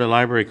attended Alberta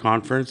Library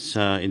Conference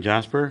in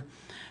Jasper.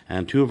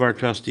 And two of our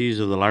trustees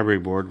of the library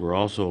board were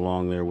also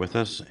along there with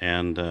us,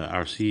 and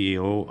our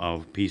CEO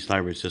of Peace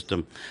Library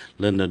System,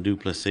 Linda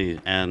Duplessis.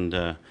 And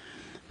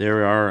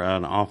there are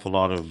an awful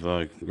lot of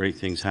great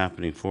things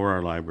happening for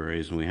our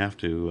libraries, and we have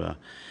to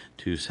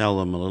sell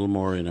them a little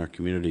more in our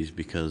communities,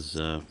 because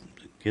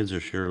kids are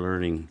sure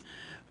learning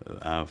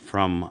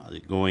from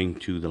going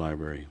to the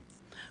library.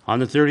 On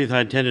the 30th,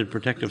 I attended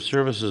Protective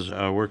Services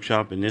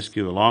workshop in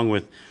Nisku along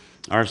with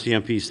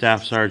RCMP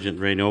Staff Sergeant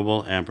Ray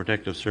Noble and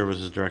Protective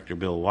Services Director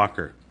Bill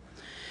Walker.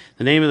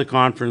 The name of the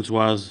conference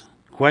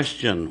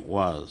question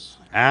was,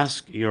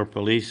 ask your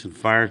police and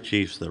fire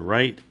chiefs the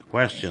right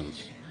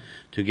questions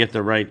to get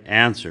the right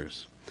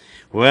answers.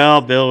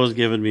 Well, Bill was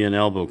giving me an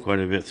elbow quite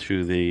a bit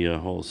through the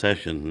whole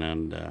session,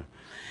 and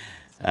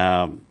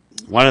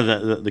one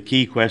of the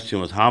key question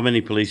was, how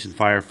many police and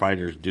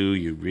firefighters do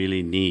you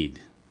really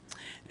need?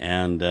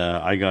 And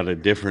I got a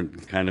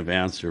different kind of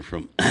answer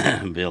from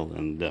Bill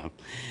and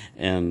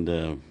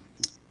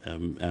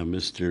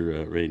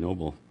Mr. Ray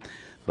Noble.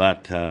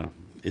 But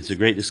it's a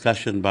great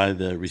discussion by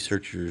the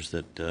researchers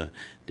that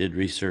did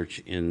research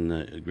in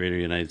the greater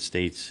United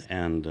States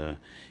and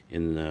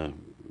in the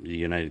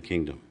United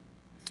Kingdom.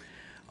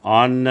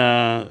 On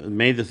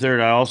May the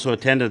 3rd, I also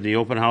attended the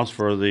open house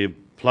for the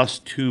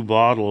 +2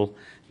 bottle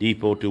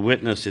depot to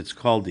witness. It's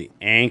called the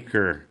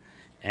Anchor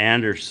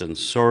Anderson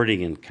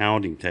Sorting and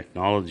Counting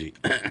Technology.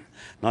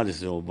 Not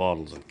just the old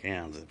bottles and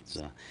cans.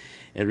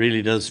 It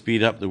really does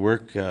speed up the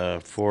work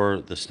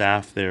for the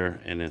staff there,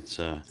 and it's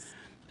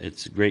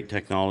great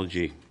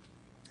technology.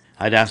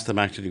 I'd asked them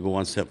actually to go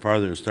one step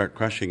farther and start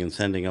crushing and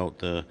sending out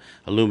the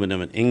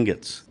aluminum and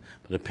ingots.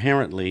 But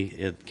apparently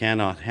it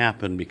cannot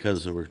happen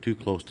because we're too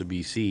close to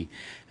BC,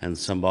 and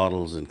some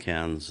bottles and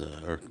cans,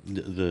 or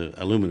the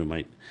aluminum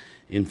might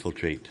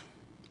infiltrate.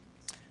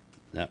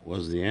 That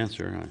was the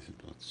answer. I said,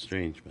 well, it's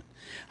strange, but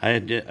I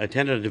had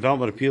attended a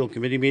Development Appeal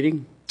Committee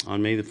meeting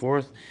on May the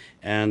 4th,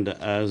 and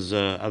as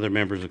other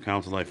members of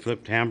council, I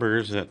flipped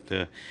hamburgers at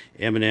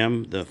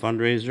M&M, the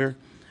fundraiser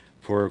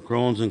for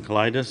Crohn's and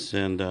colitis,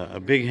 and a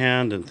big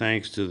hand and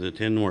thanks to the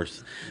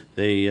Tinworth.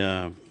 They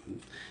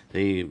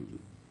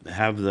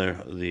have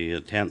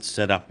the tents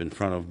set up in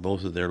front of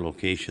both of their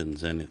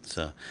locations, and it's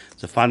a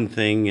fun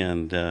thing.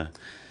 And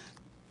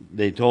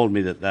they told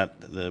me that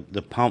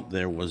the pump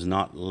there was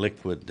not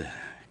liquid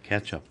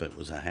ketchup; it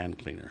was a hand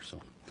cleaner.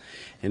 So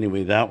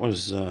anyway, that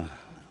was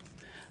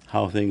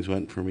how things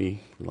went for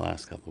me the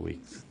last couple of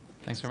weeks.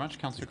 Thanks very much,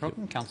 Councillor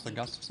Croton. Councillor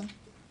Gustafson.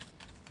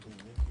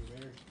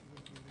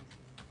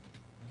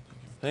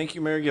 Thank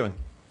you, Mayor Given.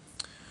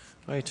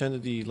 I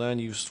attended the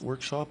land use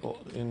workshop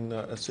in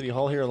at City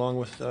Hall here along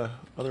with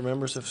other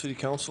members of City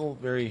Council.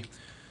 Very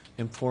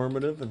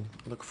informative, and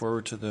look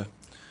forward to the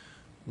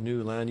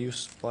new land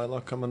use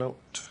bylaw coming out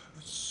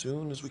as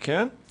soon as we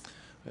can.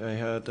 We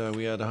had a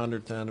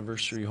 100th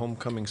anniversary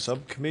homecoming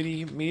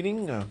subcommittee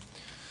meeting.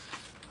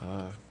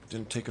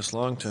 Didn't take us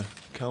long to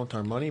count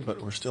our money,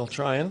 but we're still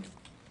trying.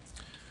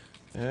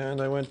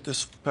 And I went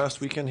this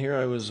past weekend here.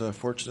 I was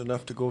fortunate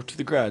enough to go to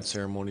the grad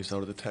ceremonies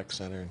out of the Tech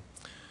Center.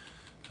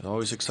 It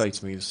always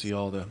excites me to see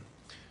all the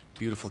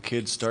beautiful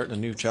kids starting a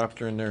new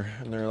chapter in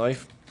their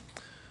life.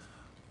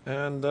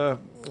 And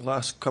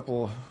last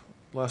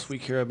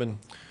week here,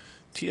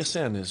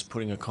 TSN is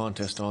putting a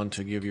contest on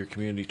to give your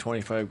community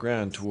 25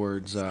 grand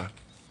towards a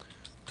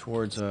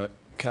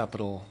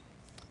capital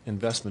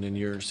investment in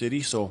your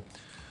city. So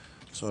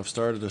I've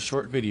started a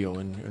short video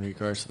in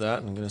regards to that,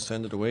 and I'm going to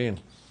send it away. And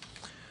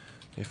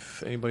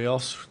if anybody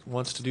else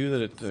wants to do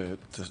that,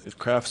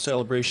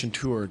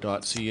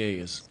 craftcelebrationtour.ca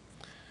is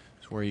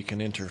where you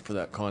can enter for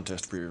that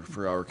contest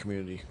for our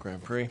community,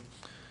 Grand Prairie.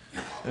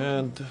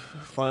 And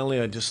finally,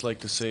 I'd just like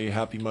to say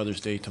Happy Mother's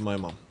Day to my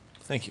mom.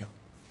 Thank you.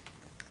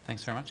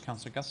 Thanks very much,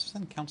 Councillor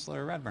Gustafson.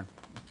 Councillor Radburn.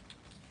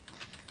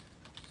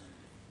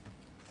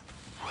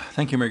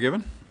 Thank you, Mayor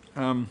Given.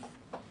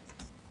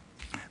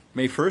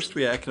 May 1st,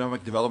 we had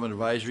Economic Development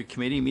Advisory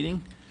Committee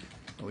meeting.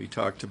 We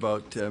talked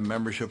about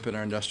membership in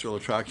our Industrial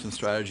Attraction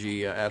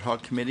Strategy Ad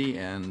Hoc Committee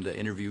and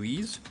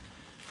interviewees.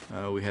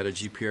 We had a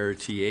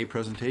GPRTA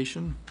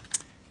presentation.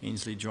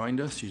 Ainsley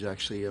joined us. She's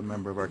actually a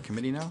member of our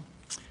committee now.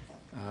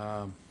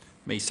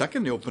 May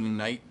 2nd, the opening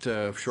night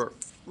of Short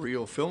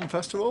Reel Film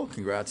Festival.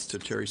 Congrats to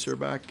Terry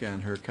Serbach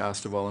and her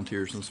cast of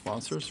volunteers and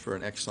sponsors for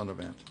an excellent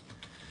event.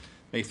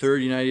 May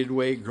 3rd, United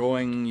Way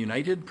Growing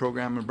United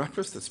program and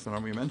breakfast. That's been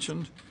already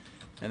mentioned.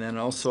 And then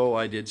also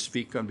I did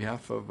speak on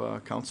behalf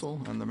of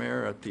council and the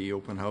mayor at the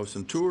open house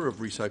and tour of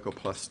Recycle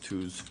Plus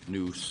 2's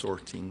new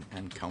sorting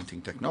and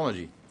counting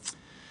technology.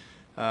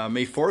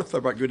 May 4th, I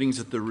brought goodies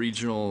at the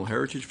Regional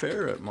Heritage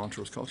Fair at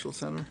Montrose Cultural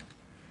Center.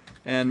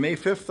 And May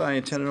 5th, I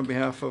attended on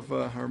behalf of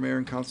our mayor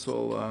and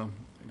council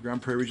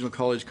Grand Prairie Regional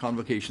College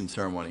convocation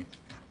ceremony.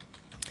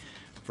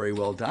 Very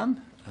well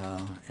done.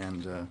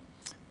 And one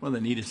of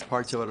the neatest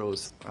parts of it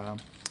was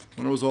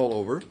when it was all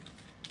over,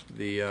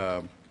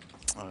 the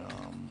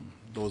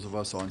those of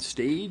us on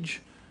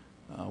stage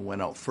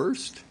went out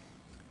first,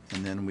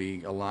 and then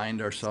we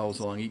aligned ourselves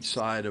along each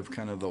side of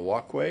kind of the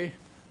walkway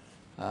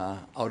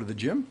out of the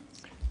gym.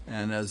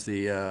 And as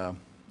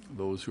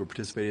those who were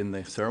participating in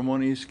the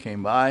ceremonies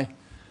came by,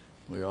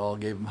 we all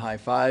gave them high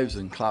fives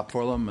and clapped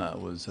for them. It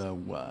was,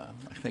 I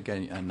think,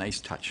 a nice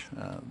touch.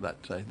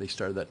 They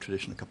started that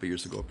tradition a couple of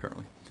years ago,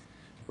 apparently.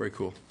 Very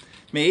cool.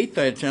 May 8th,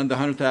 I attended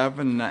the 100th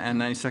Ave and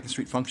 92nd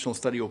Street Functional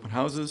Study Open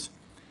Houses.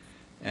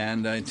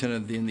 And I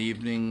attended in the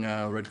evening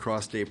Red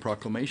Cross Day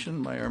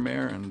proclamation by our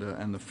mayor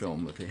and the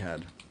film that they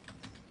had.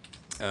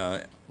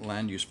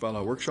 land use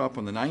bylaw workshop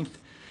on the 9th.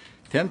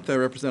 10th, I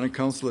represented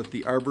council at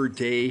the Arbor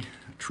Day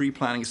tree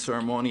planting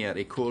ceremony at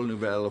École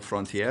Nouvelle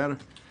Frontière,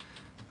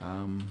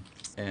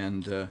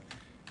 and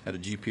had a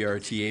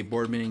GPRTA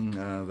board meeting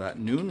that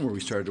noon where we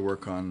started to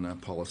work on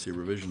policy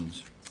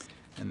revisions.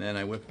 And then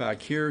I went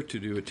back here to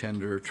do a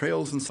tender,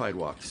 trails and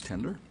sidewalks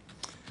tender.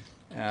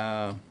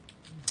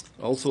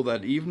 Also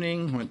that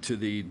evening, went to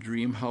the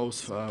Dream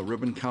House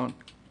ribbon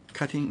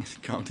cutting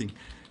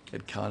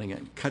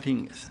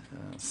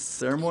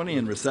ceremony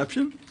and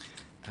reception.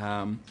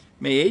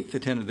 May 8th,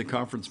 attended the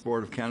Conference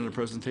Board of Canada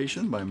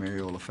presentation by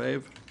Mario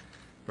Lefebvre.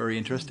 Very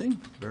interesting,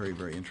 very,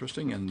 very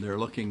interesting, and they're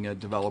looking at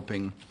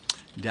developing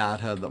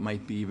data that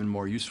might be even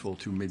more useful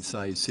to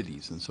mid-sized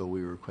cities, and so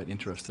we were quite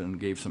interested and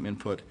gave some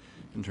input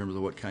in terms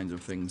of what kinds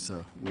of things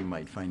we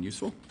might find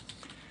useful.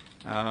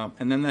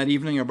 And then that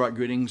evening, I brought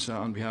greetings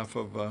on behalf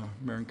of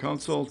Mayor and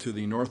Council to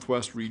the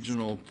Northwest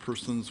Regional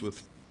Persons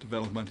with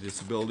Developmental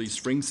Disabilities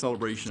Spring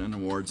Celebration and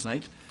Awards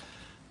Night.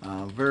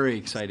 Very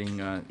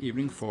exciting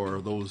evening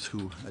for those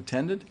who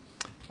attended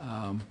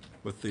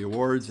with the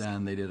awards,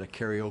 and they did a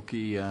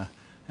karaoke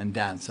and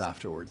dance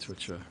afterwards,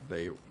 which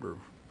they were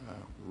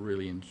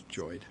really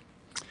enjoyed.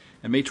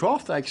 And May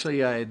 12th,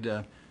 actually, I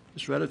had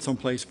just read it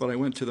someplace, but I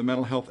went to the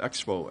Mental Health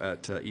Expo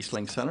at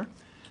Eastlink Center.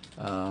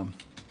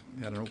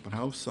 Had an open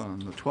house on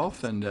the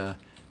 12th, and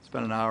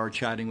spent an hour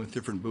chatting with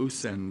different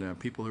booths and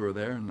people who were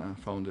there, and I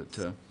found it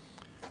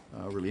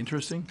really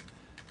interesting.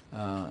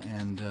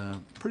 And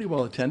pretty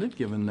well attended,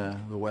 given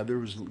the weather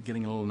was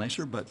getting a little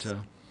nicer, but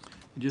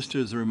just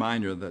as a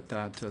reminder that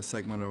that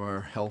segment of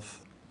our health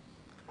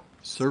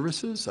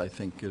services, I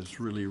think, is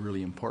really,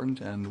 really important,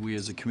 and we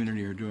as a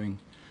community are doing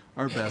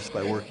our best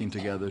by working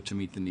together to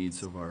meet the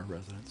needs of our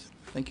residents.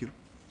 Thank you.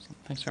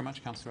 Thanks very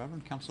much, Councillor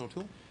Everin. Councillor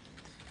O'Toole?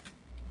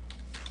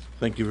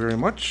 Thank you very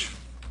much.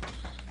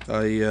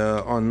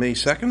 On May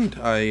 2nd,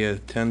 I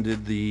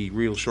attended the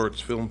Real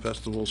Shorts Film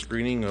Festival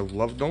screening of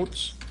Love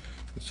Notes.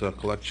 It's a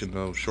collection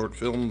of short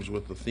films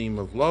with the theme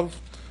of love,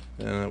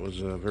 and it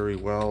was a very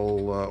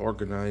well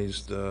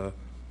organized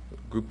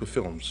group of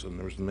films, and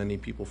there was many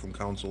people from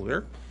council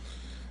there.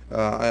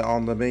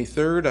 On the May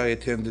 3rd, I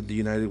attended the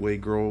United Way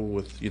Grow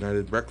with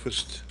United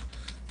Breakfast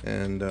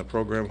and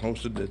program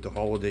hosted at the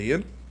Holiday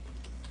Inn.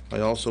 I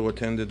also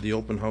attended the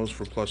open house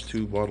for Plus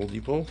 2 Bottle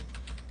Depot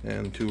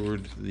and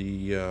toured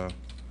the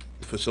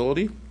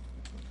facility.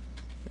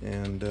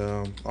 And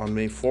on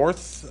May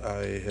 4th,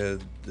 I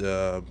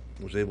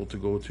was able to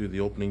go to the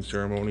opening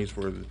ceremonies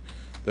for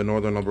the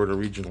Northern Alberta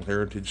Regional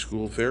Heritage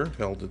School Fair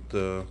held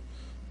at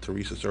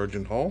Teresa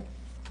Sargent Hall.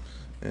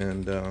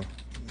 And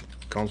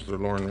Councillor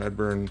Lauren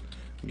Redburn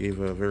gave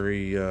a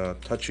very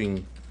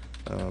touching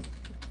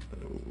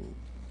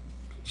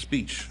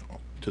speech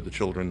to the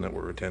children that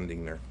were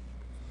attending there.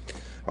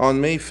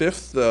 On May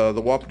 5th,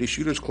 the Wapiti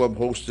Shooters Club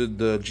hosted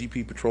the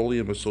GP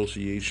Petroleum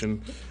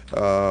Association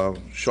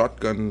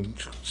shotgun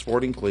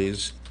sporting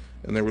clays,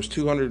 and there was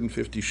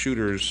 250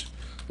 shooters,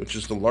 which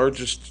is the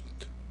largest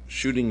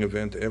shooting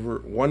event ever,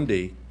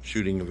 one-day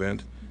shooting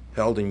event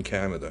held in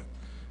Canada.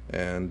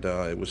 And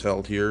it was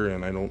held here,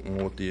 and I don't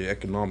know what the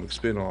economic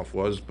spin-off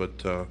was,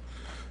 but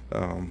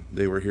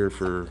they were here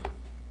for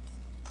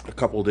a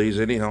couple of days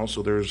anyhow,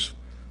 so there's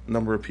a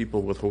number of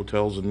people with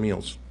hotels and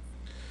meals.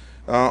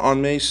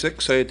 On May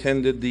 6th, I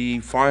attended the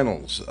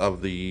finals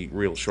of the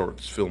Real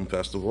Shorts Film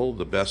Festival,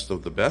 the best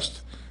of the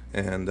best,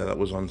 and that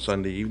was on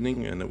Sunday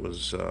evening, and it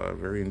was a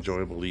very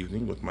enjoyable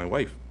evening with my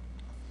wife.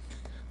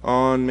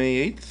 On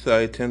May 8th,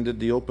 I attended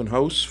the open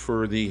house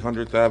for the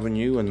 100th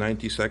Avenue and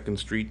 92nd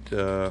Street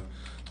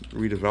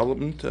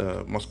redevelopment,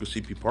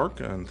 Muskosipi Park,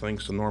 and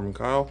thanks to Norman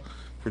Kyle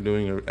for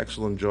doing an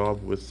excellent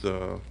job with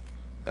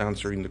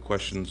answering the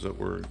questions that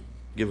were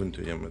given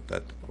to him at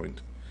that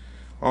point.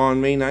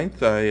 On May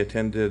 9th, I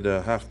attended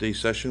a half-day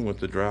session with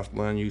the Draft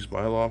Land Use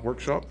Bylaw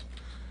Workshop,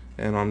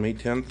 and on May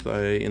 10th,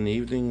 in the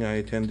evening, I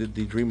attended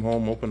the Dream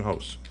Home Open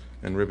House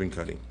and ribbon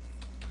cutting,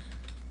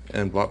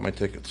 and bought my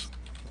tickets.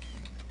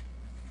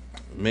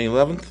 May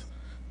 11th,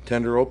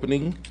 tender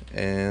opening,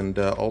 and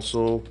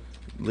also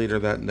later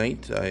that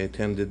night, I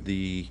attended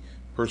the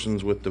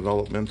Persons with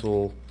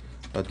Developmental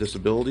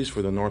Disabilities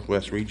for the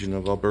Northwest region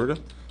of Alberta.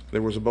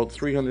 There was about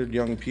 300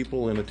 young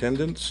people in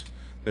attendance.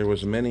 There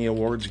was many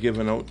awards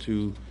given out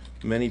to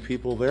many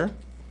people there,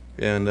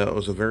 and it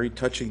was a very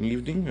touching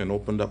evening and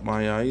opened up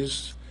my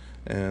eyes,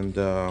 and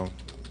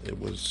it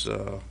was,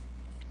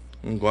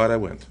 I'm glad I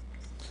went.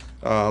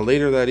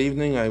 Later that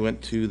evening, I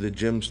went to the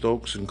Jim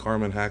Stokes and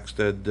Carmen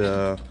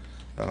Hackstead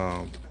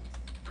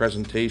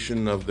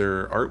presentation of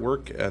their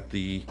artwork at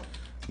the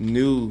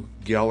new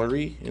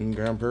gallery in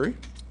Grand Prairie,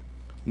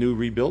 new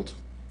rebuilt.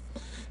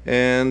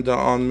 And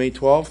on May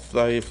 12th,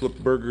 I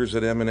flipped burgers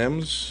at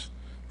M&M's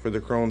for the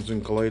Crohn's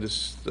and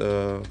Colitis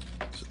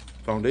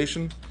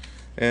Foundation.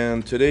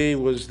 And today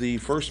was the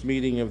first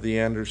meeting of the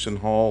Anderson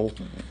Hall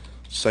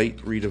site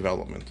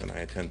redevelopment, and I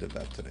attended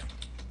that today.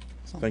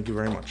 Thank you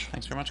very much.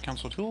 Thanks very much,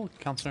 Councillor O'Toole.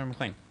 Councillor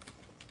McLean.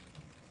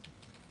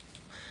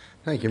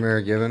 Thank you,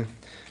 Mayor Given.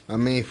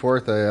 On May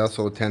 4th, I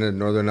also attended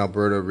Northern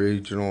Alberta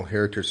Regional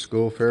Heritage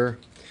School Fair.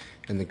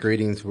 And the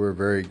greetings were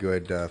very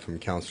good from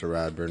Councillor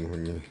Radburn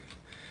when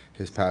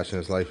his passion,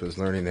 his life was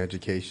learning and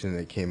education.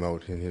 It came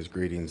out in his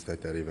greetings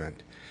at that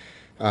event.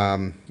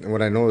 And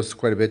what I noticed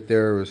quite a bit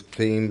there was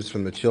themes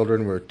from the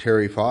children were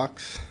Terry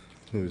Fox,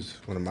 who's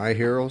one of my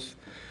heroes,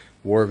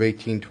 War of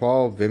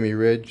 1812, Vimy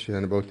Ridge,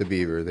 and About the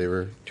Beaver. They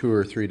were 2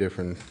 or 3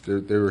 different,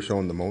 they were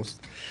shown the most.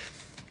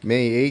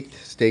 May 8th,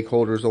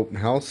 Stakeholders Open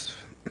House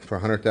for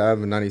 100th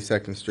Ave and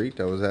 92nd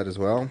Street. I was at as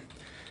well.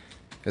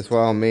 As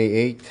well,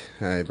 May 8th,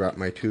 I brought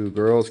my 2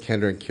 girls,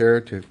 Kendra and Kara,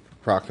 to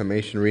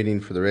proclamation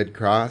reading for the Red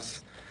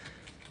Cross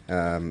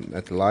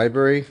at the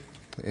library.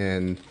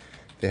 And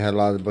they had a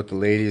lot about the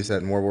ladies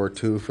at World War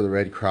II for the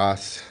Red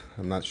Cross.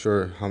 I'm not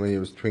sure how many, it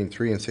was between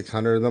 300 and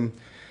 600 of them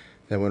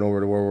that went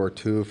over to World War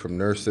II, from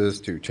nurses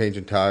to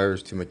changing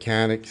tires to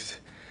mechanics.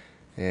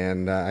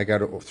 And I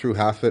got through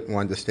half of it and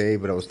wanted to stay,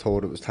 but I was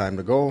told it was time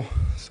to go.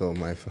 So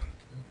my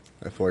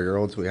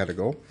 4-year-olds, we had to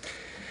go.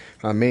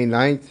 On May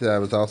 9th, I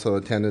was also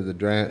attended the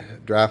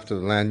draft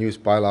of the land use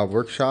bylaw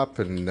workshop,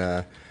 and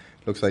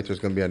looks like there's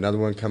going to be another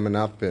one coming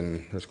up,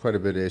 and there's quite a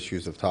bit of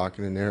issues of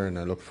talking in there, and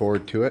I look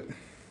forward to it.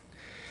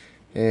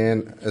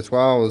 And as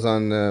well, I was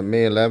on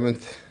May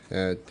 11th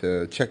at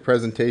a check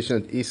presentation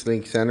at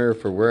Eastlink Center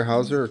for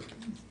Weyerhaeuser,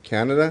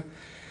 Canada.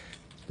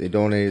 They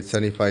donated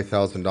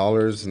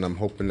 $75,000, and I'm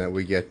hoping that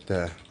we get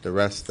the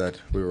rest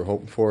that we were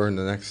hoping for in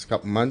the next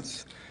couple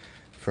months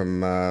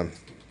from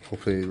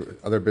hopefully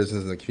other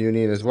businesses in the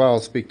community. And as well, I'll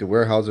speak to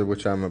Weyerhaeuser,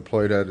 which I'm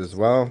employed at as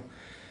well.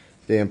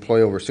 They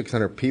employ over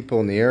 600 people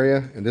in the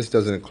area, and this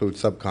doesn't include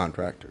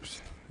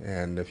subcontractors.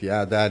 And if you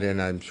add that in,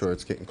 I'm sure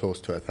it's getting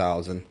close to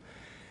 1,000.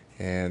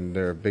 And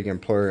they're a big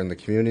employer in the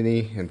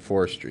community and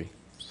forestry.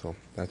 So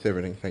that's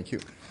everything. Thank you.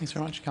 Thanks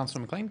very much,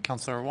 Councillor McLean.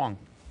 Councillor Wong.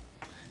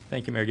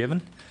 Thank you, Mayor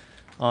Given.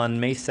 On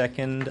May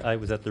 2nd, I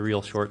was at the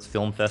Real Shorts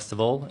Film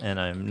Festival,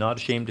 and I'm not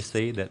ashamed to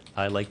say that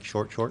I like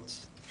short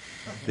shorts.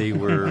 They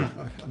were,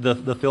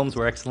 the films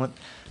were excellent.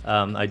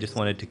 I just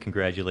wanted to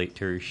congratulate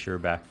Terry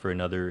Sherbach for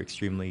another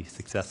extremely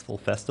successful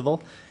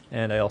festival.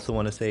 And I also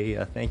want to say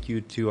thank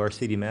you to our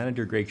city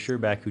manager, Greg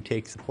Sherbach, who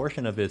takes a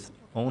portion of his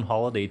own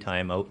holiday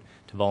time out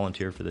to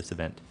volunteer for this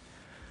event.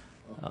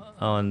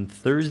 On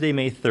Thursday,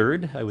 May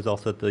 3rd, I was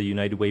also at the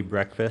United Way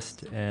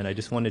breakfast, and I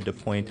just wanted to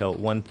point out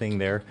one thing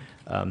there.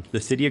 The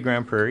City of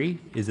Grand Prairie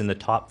is in the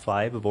top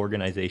 5 of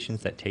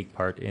organizations that take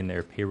part in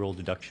their payroll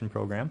deduction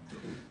program.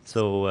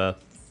 So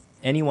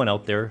anyone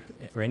out there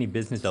or any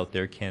business out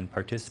there can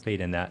participate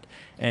in that,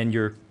 and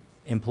your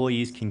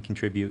employees can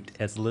contribute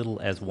as little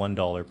as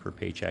 $1 per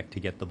paycheck to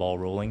get the ball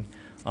rolling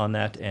on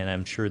that, and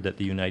I'm sure that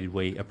the United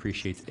Way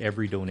appreciates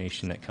every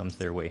donation that comes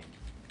their way.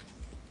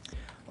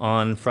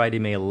 On Friday,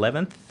 May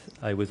 11th,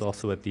 I was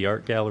also at the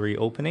Art Gallery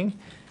opening,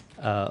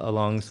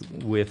 along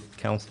with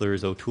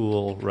Councillors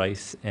O'Toole,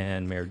 Rice,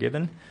 and Mayor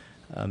Given.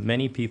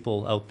 Many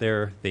people out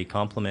there, they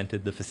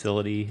complimented the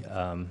facility,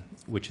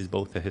 which is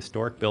both a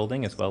historic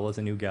building as well as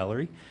a new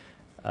gallery.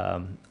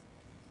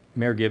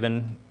 Mayor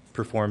Given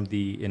performed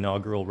the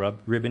inaugural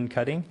ribbon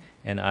cutting,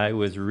 and I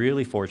was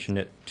really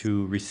fortunate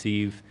to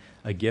receive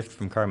a gift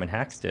from Carmen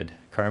Haxted.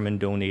 Carmen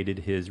donated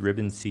his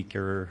Ribbon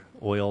Seeker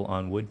oil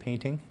on wood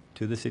painting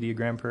to the City of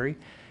Grand Prairie.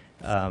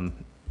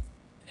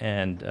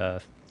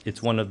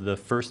 It's one of the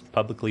first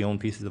publicly owned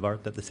pieces of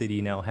art that the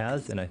city now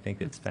has, and I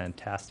think it's a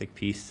fantastic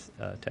piece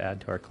to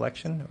add to our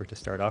collection, or to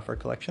start off our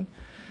collection.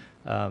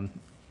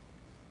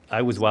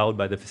 I was wowed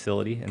by the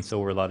facility, and so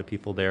were a lot of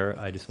people there.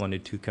 I just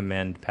wanted to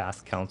commend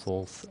past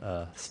council's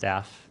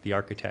staff, the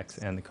architects,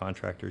 and the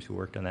contractors who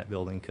worked on that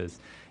building, because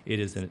it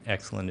is an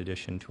excellent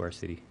addition to our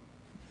city.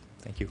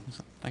 Thank you.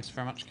 Thanks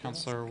very much,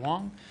 Councillor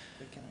Wong.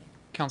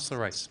 Councillor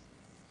Rice.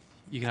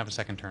 You can have a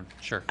second turn.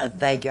 Sure.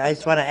 Thank you. I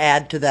just want to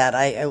add to that.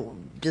 I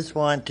just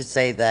want to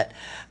say that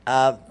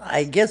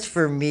I guess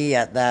for me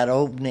at that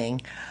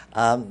opening,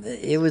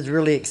 it was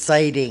really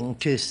exciting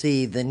to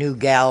see the new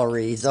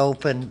galleries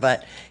open,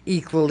 but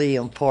equally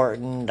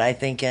important, I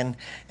think, and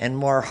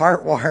more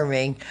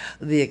heartwarming,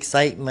 the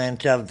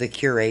excitement of the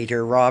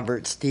curator,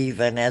 Robert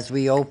Stephen, as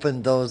we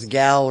opened those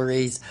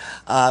galleries,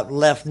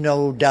 left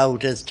no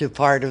doubt as to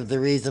part of the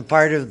reason.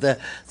 Part of the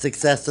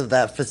success of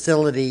that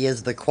facility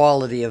is the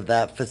quality of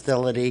that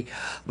facility,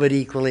 but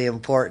equally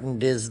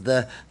important is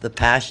the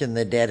passion,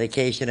 the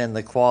dedication, and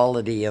the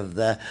quality of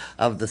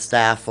the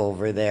staff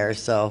over there.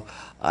 So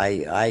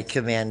I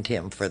commend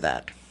him for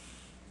that.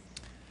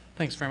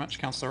 Thanks very much,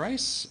 Councillor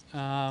Rice.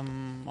 I'll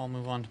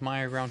move on to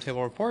my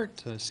roundtable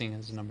report. Seeing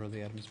as a number of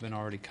the items have been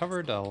already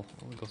covered, I'll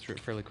go through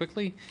it fairly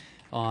quickly.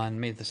 On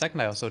May the 2nd,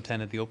 I also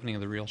attended the opening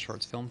of the Real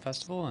Shorts Film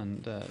Festival,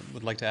 and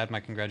would like to add my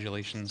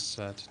congratulations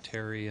to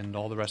Terry and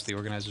all the rest of the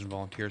organizers and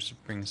volunteers for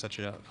bringing such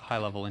a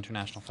high-level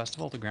international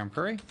festival to Grand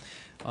Prairie.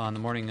 On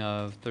the morning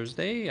of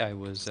Thursday, I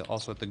was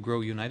also at the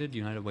Grow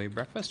United Way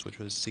breakfast, which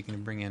was seeking to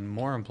bring in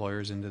more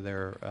employers into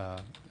their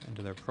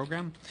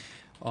program.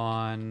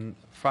 On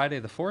Friday,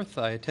 the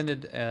 4th, I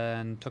attended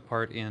and took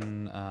part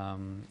in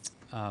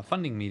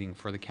funding meeting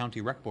for the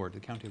County Rec Board. The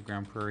County of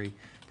Grand Prairie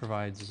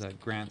provides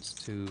grants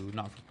to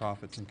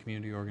not-for-profits and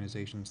community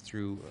organizations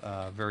through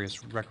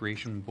various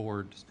recreation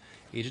board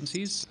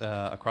agencies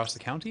across the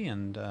county,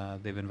 and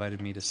they've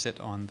invited me to sit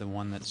on the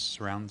one that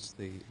surrounds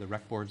the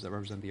rec boards that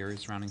represent the area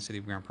surrounding the city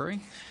of Grand Prairie.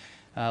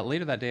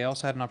 Later that day, I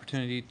also had an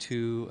opportunity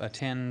to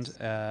attend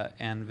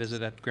and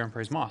visit at Grand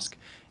Prairie's Mosque,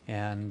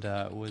 and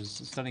it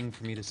was stunning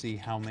for me to see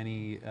how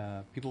many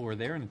people were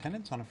there in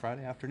attendance on a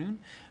Friday afternoon,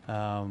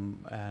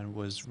 and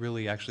was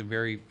really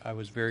actually I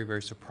was very,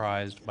 very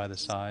surprised by the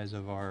size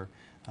of our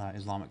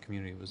Islamic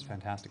community. It was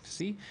fantastic to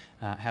see.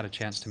 Had a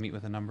chance to meet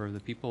with a number of the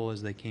people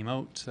as they came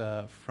out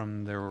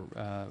from their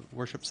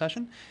worship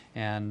session,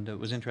 and it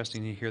was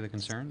interesting to hear the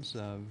concerns.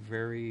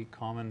 Very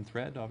common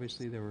thread.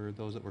 Obviously, there were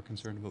those that were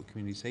concerned about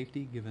community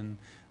safety, given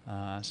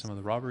some of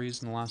the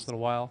robberies in the last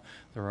little while.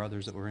 There were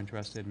others that were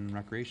interested in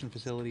recreation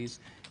facilities,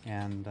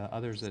 and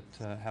others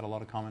that had a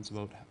lot of comments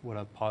about what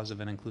a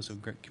positive and inclusive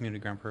community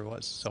Grand Prairie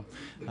was. So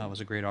it was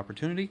a great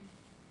opportunity.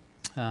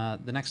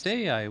 The next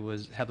day, I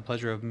had the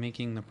pleasure of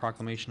making the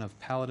proclamation of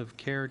Palliative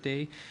Care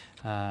Day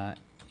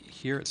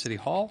here at City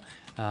Hall.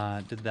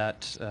 Did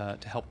that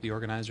to help the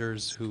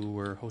organizers who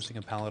were hosting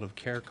a palliative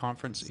care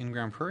conference in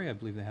Grand Prairie. I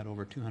believe they had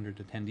over 200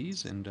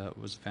 attendees, and it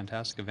was a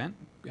fantastic event,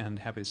 and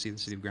happy to see the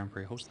city of Grand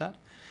Prairie host that.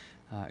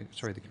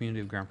 The community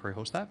of Grand Prairie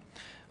host that.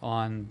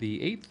 On the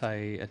 8th, I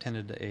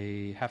attended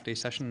a half-day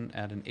session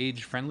at an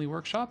age-friendly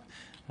workshop.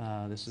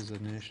 This is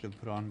an initiative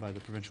put on by the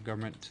provincial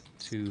government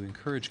to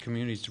encourage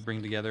communities to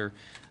bring together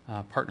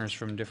partners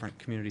from different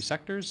community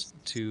sectors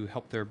to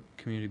help their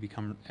community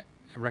become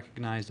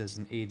recognized as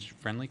an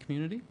age-friendly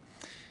community.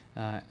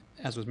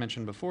 As was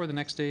mentioned before, the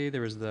next day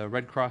there was the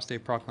Red Cross Day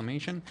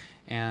proclamation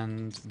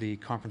and the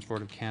Conference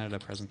Board of Canada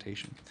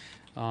presentation.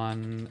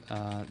 On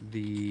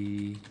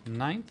the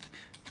 9th,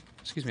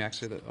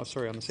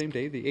 on the same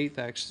day, the 8th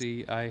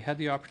actually, I had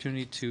the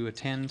opportunity to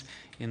attend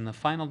in the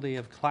final day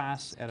of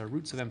class at a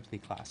Roots of Empathy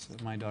class.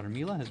 My daughter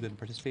Mila has been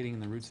participating in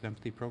the Roots of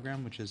Empathy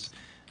program, which is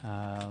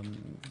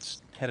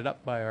headed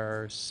up by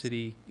our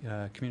city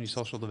community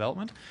social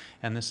development,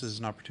 and this is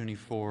an opportunity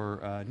for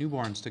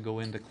newborns to go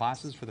into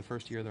classes for the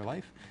first year of their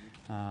life.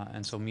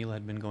 And so Mila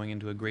had been going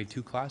into a grade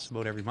 2 class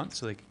about every month,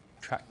 so they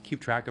could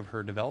keep track of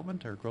her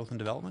development, her growth and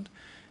development.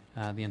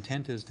 The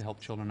intent is to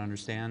help children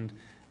understand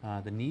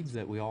the needs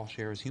that we all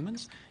share as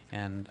humans,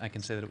 and I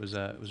can say that it was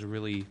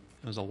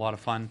a lot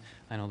of fun.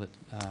 I know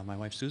that my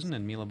wife Susan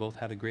and Mila both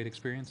had a great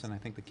experience, and I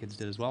think the kids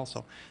did as well.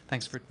 So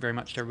thanks very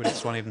much to everybody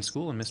at Swanhaven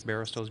School and Miss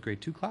Barristow's grade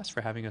 2 class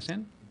for having us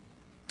in.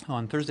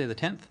 On Thursday the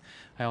 10th,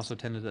 I also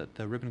attended at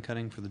the ribbon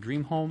cutting for the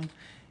Dream Home,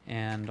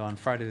 and on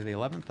Friday the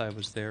 11th, I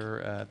was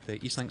there at the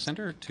Eastlink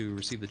Center to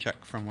receive the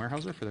check from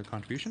Weyerhaeuser for their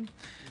contribution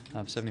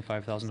of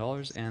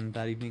 $75,000, and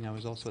that evening I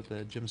was also at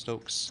the Jim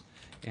Stokes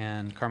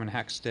and Carmen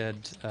Hackstead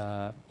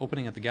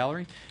opening at the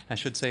gallery. I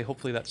should say,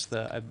 hopefully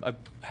I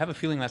have a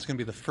feeling that's going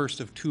to be the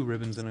first of 2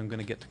 ribbons that I'm going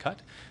to get to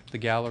cut. The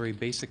gallery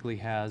basically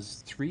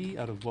has 3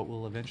 out of what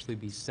will eventually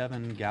be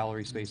 7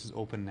 gallery spaces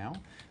open now.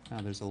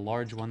 There's a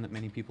large one that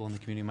many people in the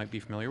community might be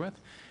familiar with,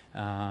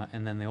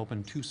 and then they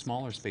opened 2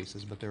 smaller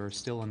spaces, but there are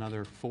still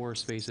another 4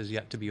 spaces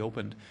yet to be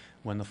opened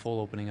when the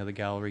full opening of the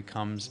gallery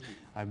comes,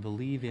 I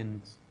believe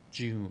in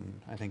June,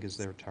 I think is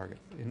their target.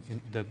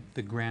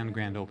 The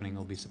grand opening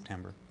will be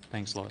September.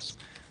 Thanks, Lois.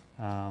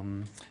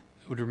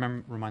 Would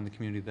remind the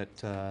community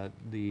that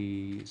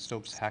the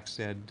Stokes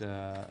Hackstead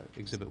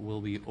exhibit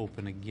will be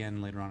open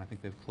again later on. I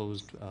think they've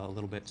closed a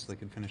little bit so they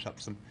can finish up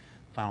some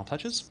final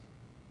touches.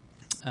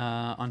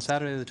 On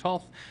Saturday the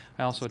 12th,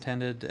 I also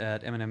attended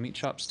at M&M Meat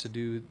Shops to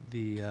do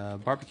the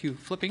barbecue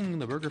flipping,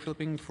 the burger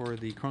flipping for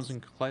the Crohn's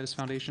and Colitis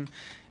Foundation.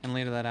 And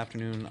later that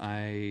afternoon,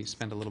 I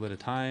spent a little bit of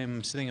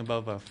time sitting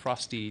above a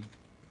frosty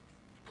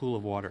pool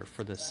of water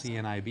for the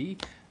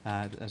CNIB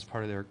as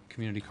part of their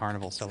community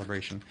carnival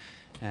celebration.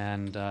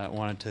 And I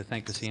wanted to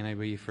thank the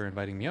CNIB for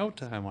inviting me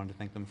out. I wanted to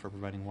thank them for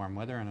providing warm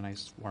weather and a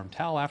nice warm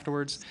towel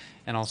afterwards,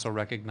 and also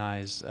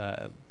recognize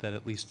that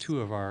at least 2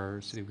 of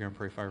our City of Grand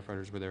Prairie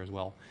firefighters were there as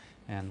well,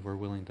 and were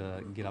willing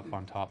to get up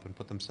on top and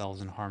put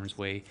themselves in harm's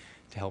way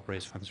to help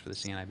raise funds for the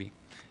CNIB.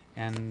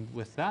 And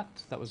with that,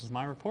 that was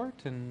my report,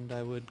 and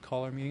I would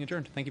call our meeting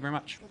adjourned. Thank you very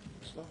much.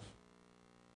 Good stuff.